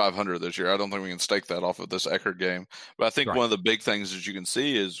under 500 this year. I don't think we can stake that off of this Eckerd game. But I think one of the big things that you can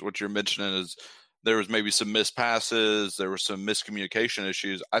see is what you're mentioning is there was maybe some missed passes, there were some miscommunication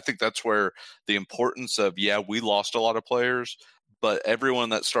issues. I think that's where the importance of, we lost a lot of players, but everyone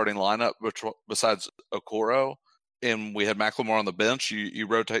that's starting lineup, besides Okoro, and we had McLemore on the bench, you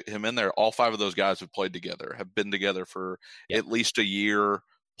rotate him in there. All 5 of those guys have played together, have been together for at least a year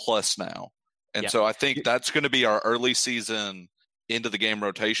plus now. And so I think that's going to be our early season into the game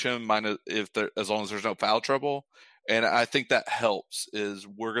rotation, as long as there's no foul trouble. And I think that helps, is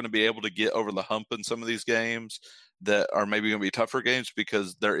we're going to be able to get over the hump in some of these games that are maybe going to be tougher games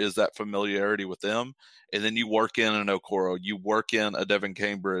because there is that familiarity with them. And then you work in an Okoro, you work in a Devin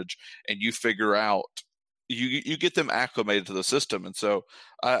Cambridge, and you figure out, you get them acclimated to the system. And so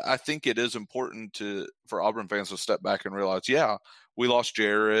I think it is important for Auburn fans to step back and realize, we lost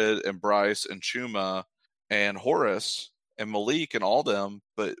Jared and Bryce and Chuma and Horace and Malik and all them,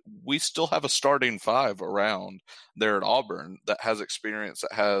 but we still have a starting 5 around there at Auburn that has experience,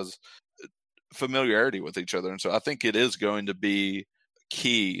 that has familiarity with each other. And so I think it is going to be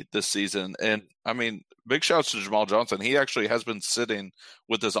key this season. And I mean, big shouts to Jamal Johnson. He actually has been sitting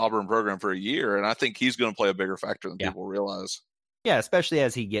with this Auburn program for a year, and I think he's going to play a bigger factor than people realize. Yeah, especially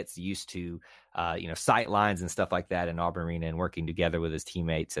as he gets used to, sight lines and stuff like that in Auburn Arena and working together with his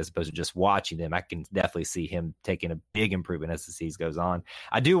teammates as opposed to just watching them. I can definitely see him taking a big improvement as the season goes on.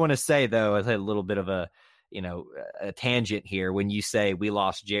 I do want to say, though, I had a little bit of a tangent here. When you say we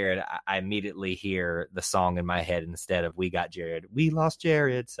lost Jared, I immediately hear the song in my head instead of we got Jared. We lost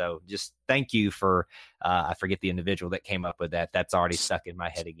Jared. So just thank you for, I forget the individual that came up with that. That's already stuck in my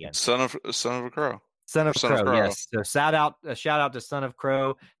head again. Son of a Crow. Son of Crow, yes. So shout out to Son of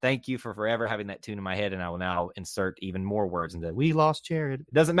Crow. Thank you for forever having that tune in my head, and I will now insert even more words into we lost Jared.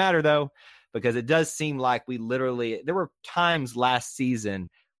 It doesn't matter, though, because it does seem like there were times last season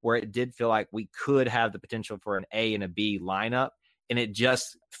where it did feel like we could have the potential for an A and a B lineup, and it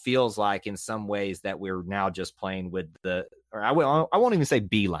just feels like in some ways that we're now just playing with I won't even say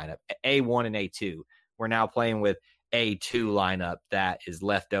B lineup, A1 and A2. We're now playing with A2 lineup that is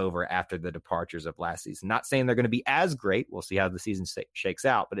left over after the departures of last season. Not saying they're going to be as great. We'll see how the season shakes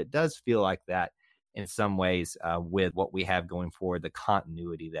out, but it does feel like that in some ways with what we have going forward, the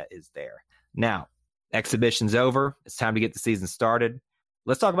continuity that is there. Now, exhibition's over. It's time to get the season started.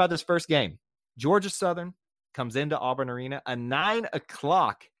 Let's talk about this first game. Georgia Southern comes into Auburn Arena, a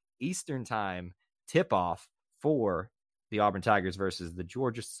 9:00 Eastern time tip-off for the Auburn Tigers versus the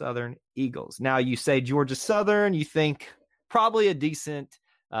Georgia Southern Eagles. Now, you say Georgia Southern, you think probably a decent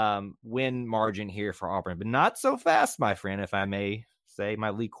win margin here for Auburn, but not so fast, my friend, if I may say my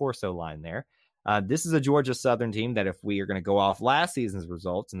Lee Corso line there. This is a Georgia Southern team that if we are going to go off last season's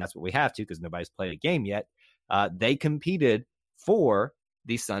results, and that's what we have to because nobody's played a game yet, they competed for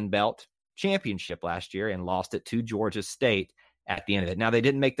the Sun Belt Championship last year and lost it to Georgia State at the end of it. Now, they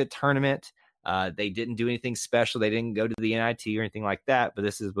didn't make the tournament. They didn't do anything special. They didn't go to the NIT or anything like that. But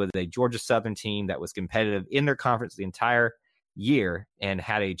this is with a Georgia Southern team that was competitive in their conference the entire year and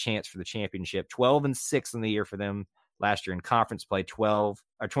had a chance for the championship. 12-6 in the year for them last year in conference play.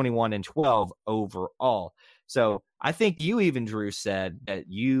 21-12 overall. So I think you even, Drew, said that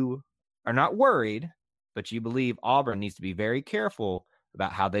you are not worried, but you believe Auburn needs to be very careful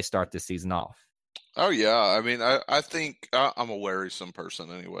about how they start this season off. Oh, yeah. I mean, I think I'm a worrisome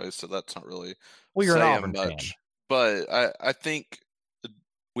person anyway, so that's not really you're an saying Auburn much. fan. But I think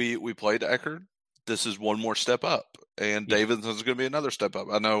we played Eckerd. This is one more step up, and Davidson's going to be another step up.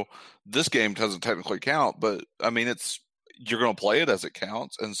 I know this game doesn't technically count, but, I mean, you're going to play it as it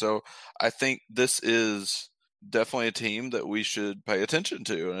counts. And so I think this is definitely a team that we should pay attention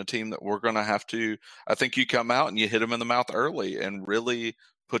to and a team that we're going to have to – I think you come out and you hit them in the mouth early and really –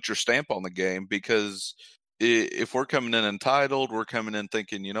 put your stamp on the game, because if we're coming in entitled, we're coming in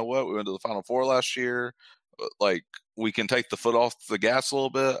thinking, you know what, we went to the Final Four last year, like we can take the foot off the gas a little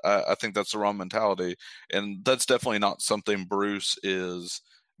bit. I think that's the wrong mentality, and that's definitely not something Bruce is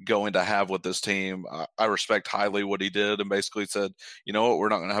going to have with this team. I respect highly what he did and basically said, you know what, we're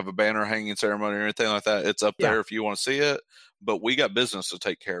not going to have a banner hanging ceremony or anything like that. It's up there if you want to see it, but we got business to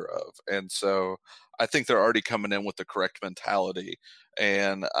take care of. And so I think they're already coming in with the correct mentality.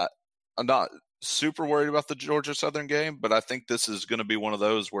 And I'm not super worried about the Georgia Southern game, but I think this is going to be one of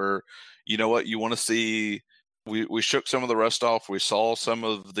those where, you know what, you want to see. We shook some of the rust off. We saw some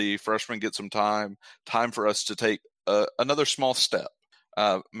of the freshmen get some time for us to take another small step.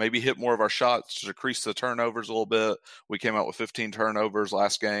 Maybe hit more of our shots to decrease the turnovers a little bit. We came out with 15 turnovers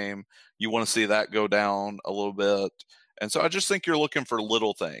last game. You want to see that go down a little bit. And so I just think you're looking for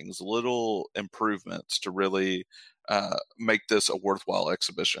little things, little improvements to really make this a worthwhile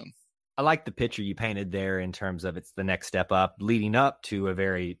exhibition. I like the picture you painted there in terms of it's the next step up leading up to a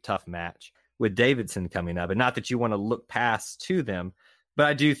very tough match with Davidson coming up. And not that you want to look past to them, but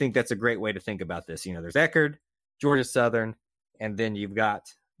I do think that's a great way to think about this. There's Eckerd, Georgia Southern, and then you've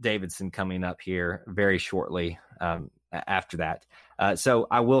got Davidson coming up here very shortly after that. So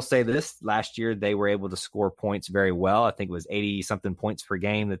I will say this, last year they were able to score points very well. I think it was 80-something points per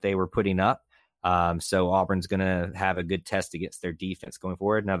game that they were putting up. So Auburn's going to have a good test against their defense going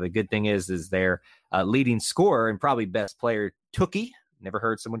forward. Now, the good thing is their leading scorer and probably best player, Tookie. Never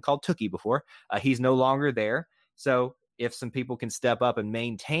heard someone called Tookie before. He's no longer there. So if some people can step up and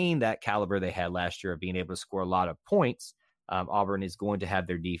maintain that caliber they had last year of being able to score a lot of points, Auburn is going to have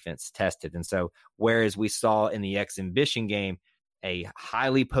their defense tested. And so whereas we saw in the exhibition game a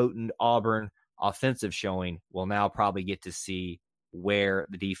highly potent Auburn offensive showing, we'll now probably get to see where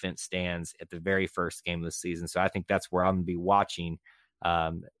the defense stands at the very first game of the season. So I think that's where I'm going to be watching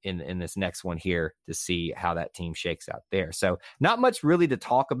in this next one here to see how that team shakes out there. So not much really to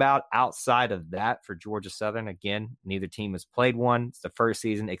talk about outside of that for Georgia Southern. Again, neither team has played one. It's the first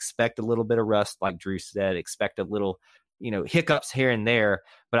season. Expect a little bit of rust, like Drew said. Expect a little, hiccups here and there.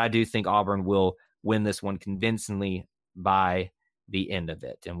 But I do think Auburn will win this one convincingly by the end of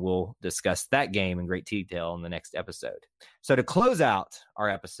it. And we'll discuss that game in great detail in the next episode. So to close out our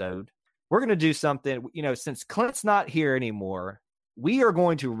episode, we're going to do something, since Clint's not here anymore, we are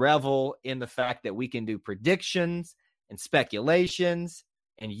going to revel in the fact that we can do predictions and speculations,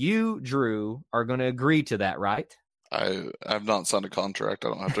 and you, Drew, are going to agree to that, right? I've not signed a contract. I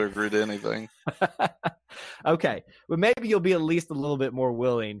don't have to agree to anything. Okay. Well, maybe you'll be at least a little bit more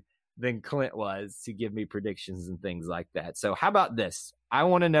willing than Clint was to give me predictions and things like that. So how about this? I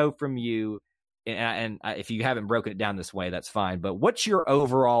want to know from you, and if you haven't broken it down this way, that's fine. But what's your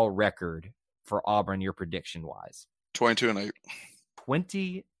overall record for Auburn, your prediction wise? 22-8.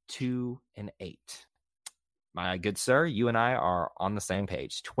 22-8. My good sir, you and I are on the same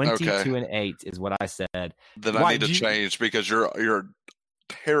page. 22-8 is what I said. Then I need to change because you're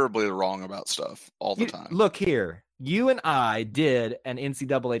terribly wrong about stuff all the time. Look here. You and I did an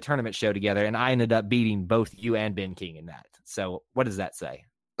NCAA tournament show together, and I ended up beating both you and Ben King in that. So what does that say?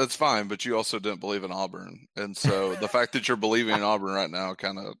 That's fine, but you also didn't believe in Auburn. And so the fact that you're believing in Auburn right now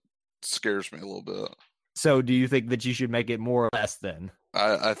kind of scares me a little bit. So do you think that you should make it more or less then?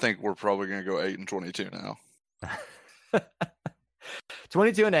 I think we're probably going to go 8-22 now.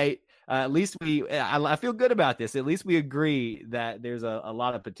 22-8. At least I feel good about this. At least we agree that there's a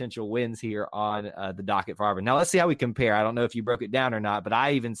lot of potential wins here on the docket for Auburn. Now let's see how we compare. I don't know if you broke it down or not, but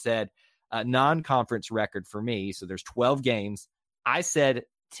I even said non-conference record for me. So there's 12 games. I said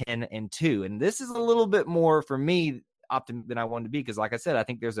 10-2, and this is a little bit more for me than I wanted to be because, like I said, I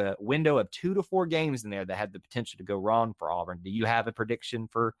think there's a window of 2 to 4 games in there that had the potential to go wrong for Auburn. Do you have a prediction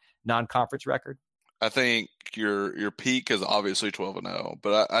for non-conference record? I think your peak is obviously 12-0,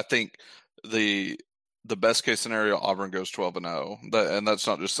 but I think the best case scenario, Auburn goes 12-0, and that's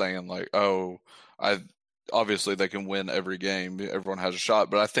not just saying like, obviously they can win every game, everyone has a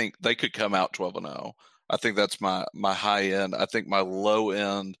shot, but I think they could come out 12-0. I think that's my high end. I think my low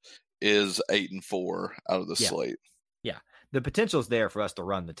end is 8-4 out of the slate. Yeah, the potential is there for us to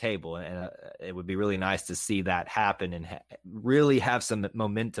run the table, and it would be really nice to see that happen and really have some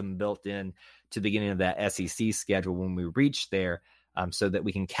momentum built in to the beginning of that SEC schedule when we reach there, so that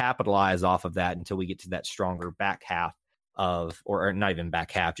we can capitalize off of that until we get to that stronger back half or not even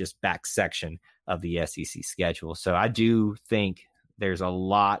back half, just back section of the SEC schedule. So I do think there's a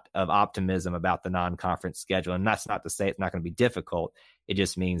lot of optimism about the non-conference schedule, and that's not to say it's not going to be difficult. It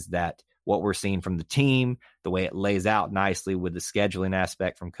just means that what we're seeing from the team, the way it lays out nicely with the scheduling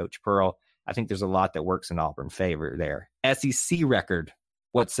aspect from Coach Pearl, I think there's a lot that works in Auburn's favor there. SEC record,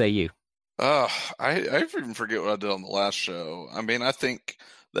 what say you? I even forget what I did on the last show. I mean, I think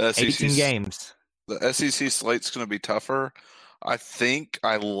the SEC 18 games. The SEC slate's going to be tougher. I think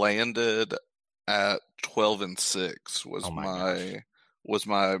I landed at 12-6 was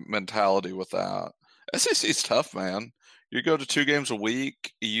my mentality with that. SEC's tough, man. You go to 2 games a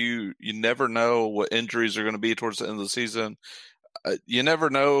week. You never know what injuries are going to be towards the end of the season. You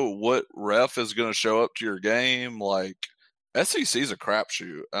never know what ref is going to show up to your game. Like, SEC's a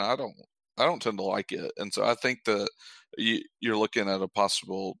crapshoot, and I don't tend to like it. And so I think that you're looking at a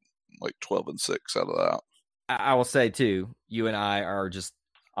possible like 12-6 out of that. I will say too, you and I are just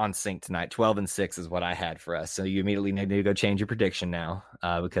on sync tonight. 12-6 is what I had for us. So you immediately need to go change your prediction now,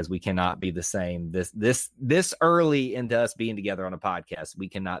 because we cannot be the same this early into us being together on a podcast. We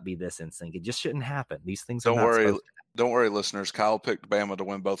cannot be this in sync. It just shouldn't happen. These things don't worry, listeners. Kyle picked Bama to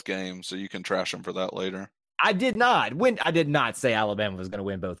win both games, so you can trash him for that later. I did not say Alabama was going to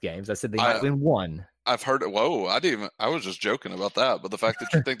win both games. I said they might win one. I've heard it. Whoa, I was just joking about that. But the fact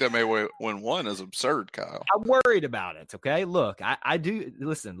that you think they may win one is absurd, Kyle. I'm worried about it. Okay. Look, I do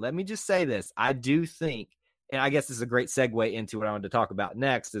listen. Let me just say this. I do think, and I guess this is a great segue into what I wanted to talk about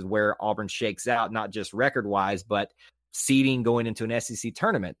next is where Auburn shakes out, not just record wise, but seeding going into an SEC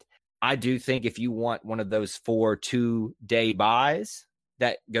tournament. I do think if you want one of those 4 2-day buys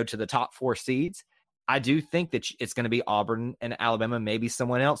that go to the top 4 seeds, I do think that it's going to be Auburn and Alabama, maybe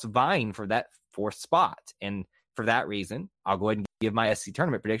someone else vying for that 4th spot. And for that reason, I'll go ahead and give my SEC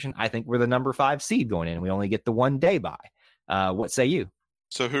tournament prediction. I think we're the number 5 seed going in. We only get the 1-day buy. What say you?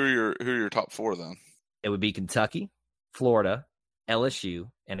 So who are your top 4 then? It would be Kentucky, Florida, LSU,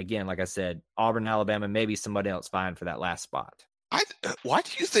 and again, like I said, Auburn, Alabama, maybe somebody else vying for that last spot. Why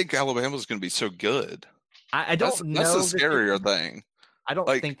do you think Alabama's going to be so good? I don't know. That's the scarier thing. I don't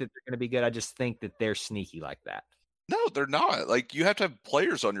think that they're going to be good. I just think that they're sneaky like that. No, they're not. Like, you have to have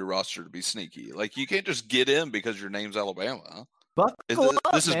players on your roster to be sneaky. Like, you can't just get in because your name's Alabama.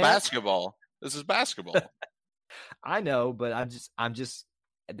 This is basketball. This is basketball. I know, but I'm just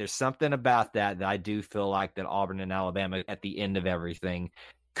there's something about that I do feel like that Auburn and Alabama at the end of everything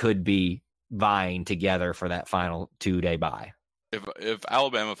could be vying together for that final 2-day bye. If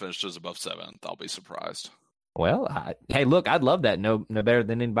Alabama finishes above 7th, I'll be surprised. Well, hey, look, I'd love that. No better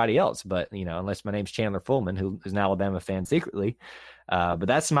than anybody else, but unless my name's Chandler Fullman, who is an Alabama fan secretly. But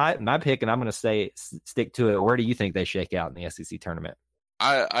that's my pick, and I'm going to stick to it. Where do you think they shake out in the SEC tournament?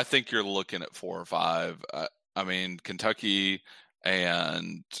 I think you're looking at 4 or 5. I mean, Kentucky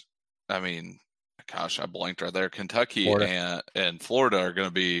and gosh, I blanked right there. Kentucky and Florida are going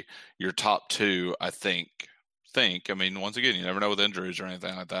to be your top 2, I think. I mean, once again, you never know with injuries or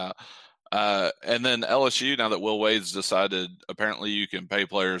anything like that. And then LSU, now that Will Wade's decided, apparently you can pay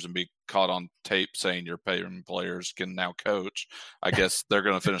players and be caught on tape saying you're paying players can now coach. I guess they're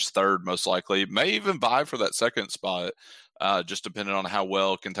going to finish 3rd most likely, may even vie for that 2nd spot, just depending on how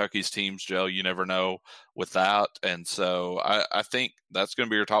well Kentucky's teams gel. You never know with that. And so I think that's going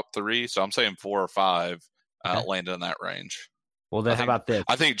to be your top 3. So I'm saying 4 or 5 land in that range. Well, then how about this?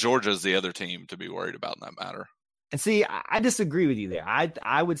 I think Georgia's the other team to be worried about in that matter. And see, I disagree with you there.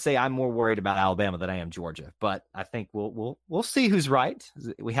 I would say I'm more worried about Alabama than I am Georgia, but I think we'll see who's right.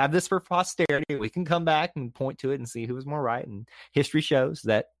 We have this for posterity. We can come back and point to it and see who was more right. And history shows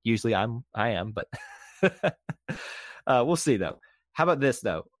that usually I am, but we'll see though. How about this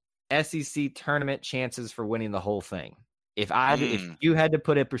though? SEC tournament chances for winning the whole thing. If you had to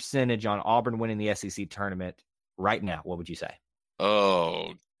put a percentage on Auburn winning the SEC tournament right now, what would you say?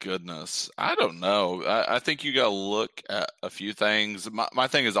 Oh, goodness. I don't know. I think you got to look at a few things. My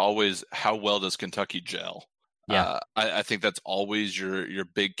thing is always, how well does Kentucky gel? Yeah. I think that's always your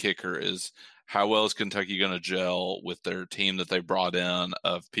big kicker is, how well is Kentucky going to gel with their team that they brought in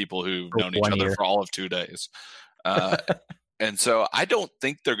of people who've known each other for all of 2 days? And so I don't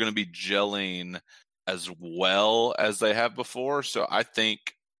think they're going to be gelling as well as they have before. So I think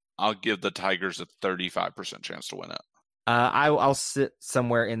I'll give the Tigers a 35% chance to win it. I'll sit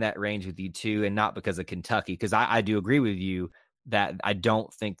somewhere in that range with you too, and not because of Kentucky, because I do agree with you that I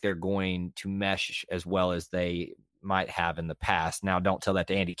don't think they're going to mesh as well as they might have in the past. Now, don't tell that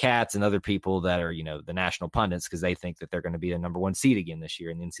to Andy Katz and other people that are, the national pundits, because they think that they're going to be the number 1 seed again this year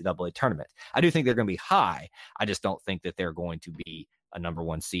in the NCAA tournament. I do think they're going to be high. I just don't think that they're going to be a number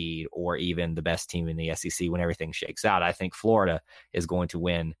 1 seed or even the best team in the SEC when everything shakes out. I think Florida is going to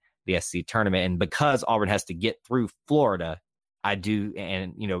win the SEC tournament. And because Auburn has to get through Florida, I do,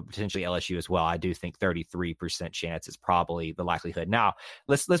 and potentially LSU as well, I do think 33% chance is probably the likelihood. Now,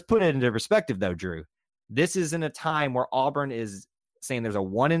 let's put it into perspective though, Drew. This isn't a time where Auburn is saying there's a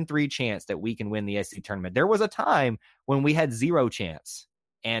 1 in 3 chance that we can win the SEC tournament. There was a time when we had 0 chance,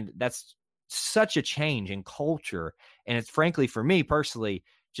 and that's such a change in culture. And it's frankly, for me personally,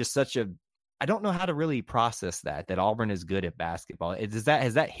 just I don't know how to really process that Auburn is good at basketball. Has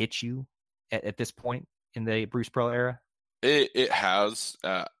that hit you at this point in the Bruce Pearl era? It has.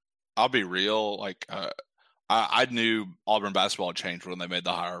 I'll be real. Like, I knew Auburn basketball changed when they made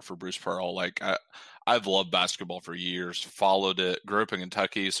the hire for Bruce Pearl. Like, I've loved basketball for years, followed it, grew up in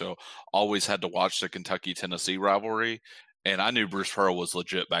Kentucky, so always had to watch the Kentucky-Tennessee rivalry. And I knew Bruce Pearl was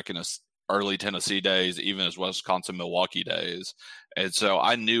legit back in his early Tennessee days, even his Wisconsin-Milwaukee days. And so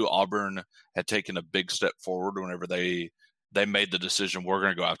I knew Auburn had taken a big step forward whenever they made the decision, we're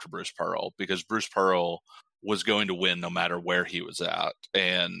going to go after Bruce Pearl, because Bruce Pearl was going to win no matter where he was at.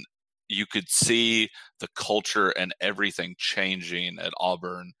 And you could see the culture and everything changing at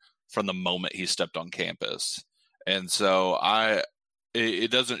Auburn from the moment he stepped on campus. And so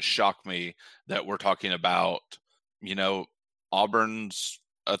it doesn't shock me that we're talking about, Auburn's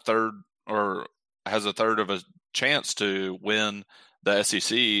a third or has a third of a chance to win the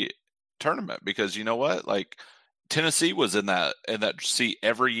SEC tournament, because you know what? Like, Tennessee was in that seat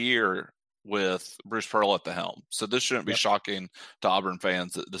every year with Bruce Pearl at the helm. So this shouldn't be shocking to Auburn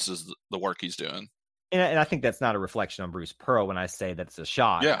fans that this is the work he's doing. And I think that's not a reflection on Bruce Pearl when I say that it's a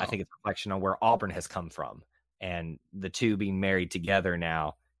shock. Yeah. I think it's a reflection on where Auburn has come from. And the two being married together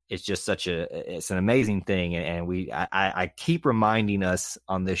now is just it's an amazing thing. And I keep reminding us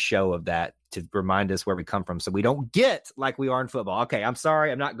on this show of that, to remind us where we come from, so we don't get like we are in football. Okay, I'm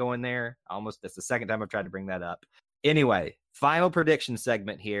sorry, I'm not going there. That's the second time I've tried to bring that up. Anyway, final prediction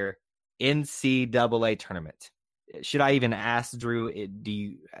segment here. NCAA tournament. Should I even ask Drew?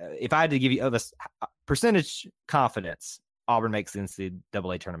 If I had to give you this percentage confidence, Auburn makes the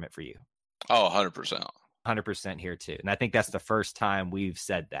NCAA tournament for you? Oh, 100%. 100% here too. And I think that's the first time we've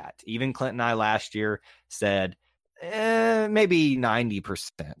said that. Even Clint and I last year said maybe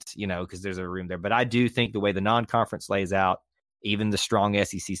 90%, because there's a room there. But I do think the way the non-conference lays out, even the strong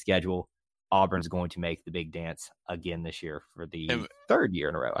SEC schedule, Auburn's going to make the big dance again this year for the third year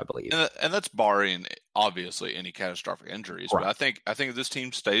in a row, I believe. And that's barring, obviously, any catastrophic injuries. Right. But I think if this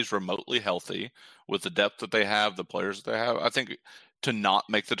team stays remotely healthy with the depth that they have, the players that they have, I think to not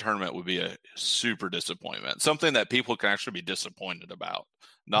make the tournament would be a super disappointment. Something that people can actually be disappointed about.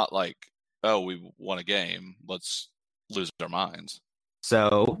 Not like, oh, we won a game, let's lose our minds.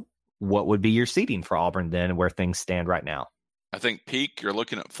 So what would be your seeding for Auburn then, where things stand right now? I think Peak, you're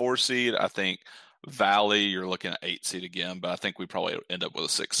looking at 4 seed. I think Valley, you're looking at 8 seed again, but I think we probably end up with a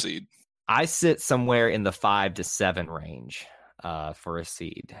 6 seed. I sit somewhere in the 5 to 7 range for a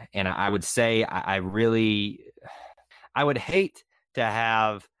seed. And I would say I would hate to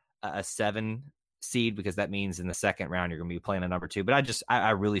have a 7 seed, because that means in the second round you're going to be playing a number 2. But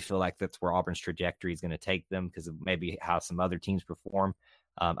I really feel like that's where Auburn's trajectory is going to take them, because of maybe how some other teams perform.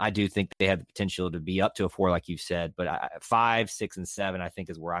 I do think they have the potential to be up to a 4, like you said, but 5, 6, and 7, I think,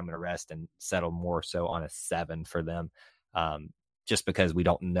 is where I'm going to rest and settle more so on a 7 for them, just because we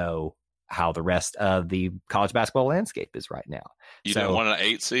don't know how the rest of the college basketball landscape is right now. You don't want an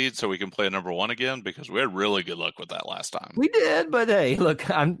 8 seed so we can play a number 1 again, because we had really good luck with that last time. We did, but hey, look,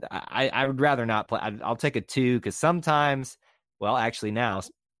 I would rather not play. I'll take a 2, because sometimes, well, actually now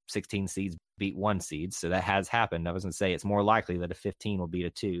 16 seeds beat 1 seed, so that has happened. I was going to say it's more likely that a 15 will beat a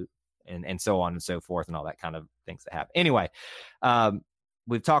 2, and so on and so forth, and all that kind of things that happen. Anyway,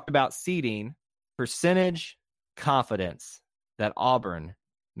 we've talked about seeding. Percentage confidence that Auburn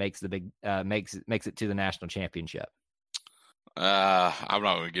makes the makes it to the national championship. I'm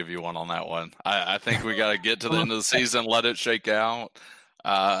not going to give you one on that one. I think we got to get to the end of the season, let it shake out.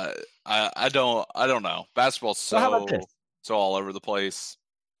 I don't know. Basketball's so all over the place.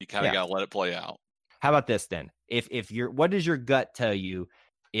 You kind of got to let it play out. How about this then? What does your gut tell you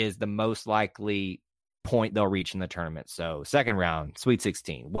is the most likely point they'll reach in the tournament? So second round, Sweet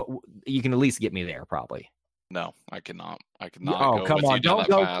 16. You can at least get me there, probably. No, I cannot. Oh, come on! Don't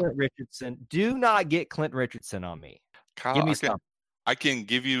go Clint Richardson. Do not get Clint Richardson on me. Kyle, give me something. I can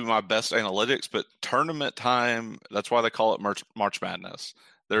give you my best analytics, but tournament time, that's why they call it March Madness.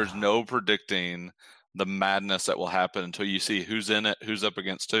 There's no predicting the madness that will happen until you see who's in it, who's up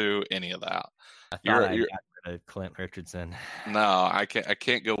against who, any of that. I thought I got rid of Clint Richardson. No, I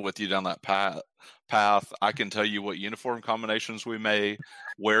can't go with you down that path. I can tell you what uniform combinations we may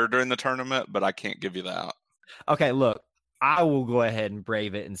wear during the tournament, but I can't give you that. Okay, look, I will go ahead and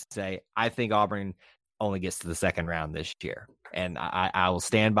brave it and say I think Auburn only gets to the second round this year, and I will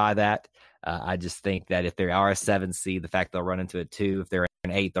stand by that. I just think that if they are a 7 seed, the fact they'll run into a 2, if they're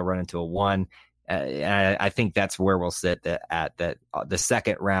an 8, they'll run into a 1. I think that's where we'll sit at the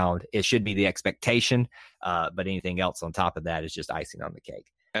second round. It should be the expectation, but anything else on top of that is just icing on the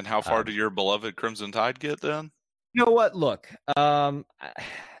cake. And how far do your beloved Crimson Tide get then? You know what? Look,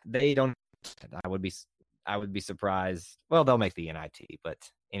 they don't. I would be surprised. Well, they'll make the NIT, but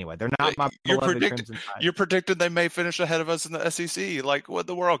anyway, they're not my beloved Crimson Tide. You're predicting they may finish ahead of us in the SEC. Like, what in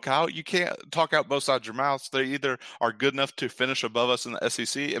the world, Kyle? You can't talk out both sides of your mouths. They either are good enough to finish above us in the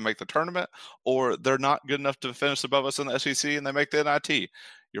SEC and make the tournament, or they're not good enough to finish above us in the SEC and they make the NIT.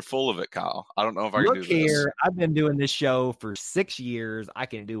 You're full of it, Kyle. I don't know if I can do this. Look here, I've been doing this show for 6 years. I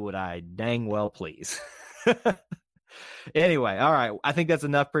can do what I dang well please. Anyway, all right. I think that's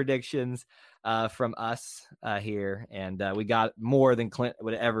enough predictions from us here, and we got more than Clint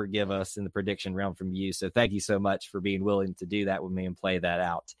would ever give us in the prediction realm from you. So thank you so much for being willing to do that with me and play that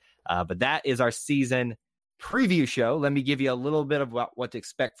out. But that is our season preview show, let me give you a little bit of what to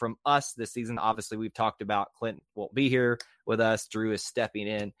expect from us this season. Obviously, we've talked about Clint won't be here with us. Drew is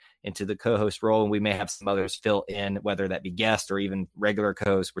stepping into the co-host role, and we may have some others fill in, whether that be guest or even regular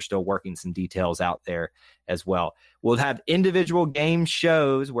co-host. We're still working some details out there as well. We'll have individual game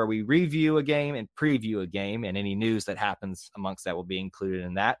shows where we review a game and preview a game, and any news that happens amongst that will be included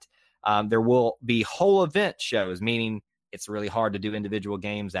in that. There will be whole event shows, meaning it's really hard to do individual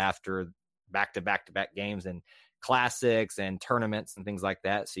games after back-to-back games and classics and tournaments and things like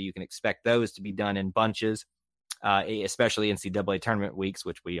that. So you can expect those to be done in bunches, especially NCAA tournament weeks,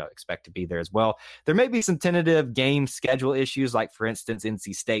 which we expect to be there as well. There may be some tentative game schedule issues, like, for instance,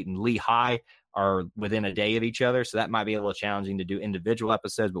 NC State and Lehigh are within a day of each other. So that might be a little challenging to do individual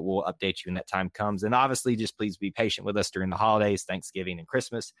episodes, but we'll update you when that time comes. And obviously, just please be patient with us during the holidays, Thanksgiving and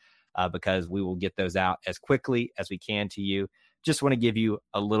Christmas, because we will get those out as quickly as we can to you. Just want to give you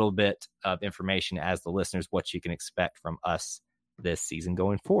a little bit of information as the listeners, what you can expect from us this season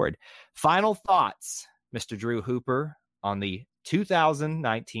going forward. Final thoughts, Mr. Drew Hooper, on the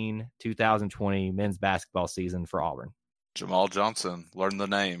 2019-2020 men's basketball season for Auburn. Jamal Johnson, learn the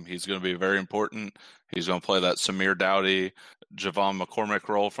name. He's going to be very important. He's going to play that Samir Dowdy, Javon McCormick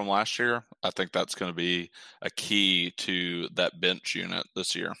role from last year. I think that's going to be a key to that bench unit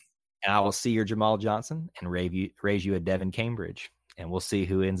this year. And I will see your Jamal Johnson and raise you a Devin Cambridge. And we'll see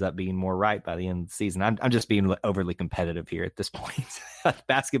who ends up being more right by the end of the season. I'm just being overly competitive here at this point.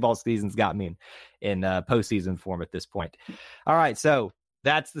 Basketball season's got me in postseason form at this point. All right, so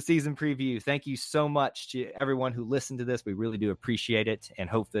that's the season preview. Thank you so much to everyone who listened to this. We really do appreciate it, and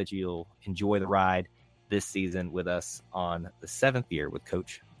hope that you'll enjoy the ride this season with us on the 7th year with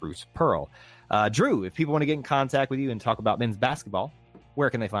Coach Bruce Pearl. Drew, if people want to get in contact with you and talk about men's basketball, where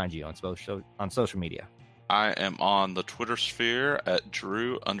can they find you on social media? I am on the Twitter sphere at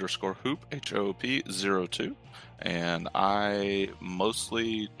Drew_Hoop, HOOP02. And I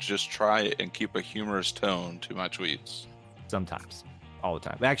mostly just try and keep a humorous tone to my tweets. Sometimes. All the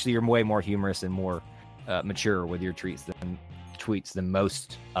time. Actually, you're way more humorous and more mature with your tweets than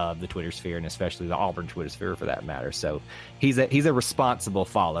most of the Twitter sphere, and especially the Auburn Twitter sphere for that matter. So he's a responsible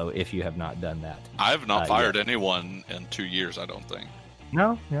follow if you have not done that. I have not fired anyone in 2 years, I don't think.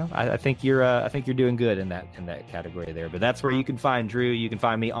 No, I think you're doing good in that category there. But that's where you can find Drew. You can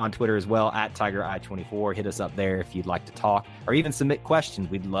find me on Twitter as well at TigerEye24. Hit us up there if you'd like to talk or even submit questions.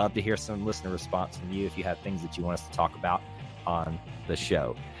 We'd love to hear some listener response from you if you have things that you want us to talk about on the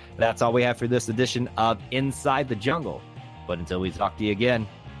show. That's all we have for this edition of Inside the Jungle. But until we talk to you again,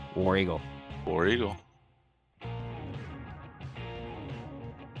 War Eagle. War Eagle.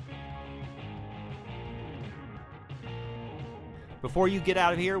 Before you get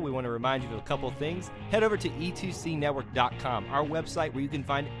out of here, we want to remind you of a couple of things. Head over to e2cnetwork.com, our website where you can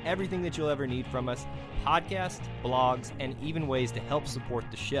find everything that you'll ever need from us, podcasts, blogs, and even ways to help support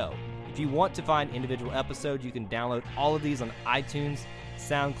the show. If you want to find individual episodes, you can download all of these on iTunes,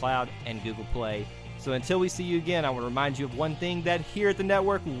 SoundCloud, and Google Play. So until we see you again, I want to remind you of one thing, that here at the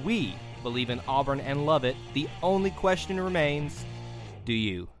network, we believe in Auburn and love it. The only question remains, do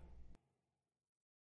you?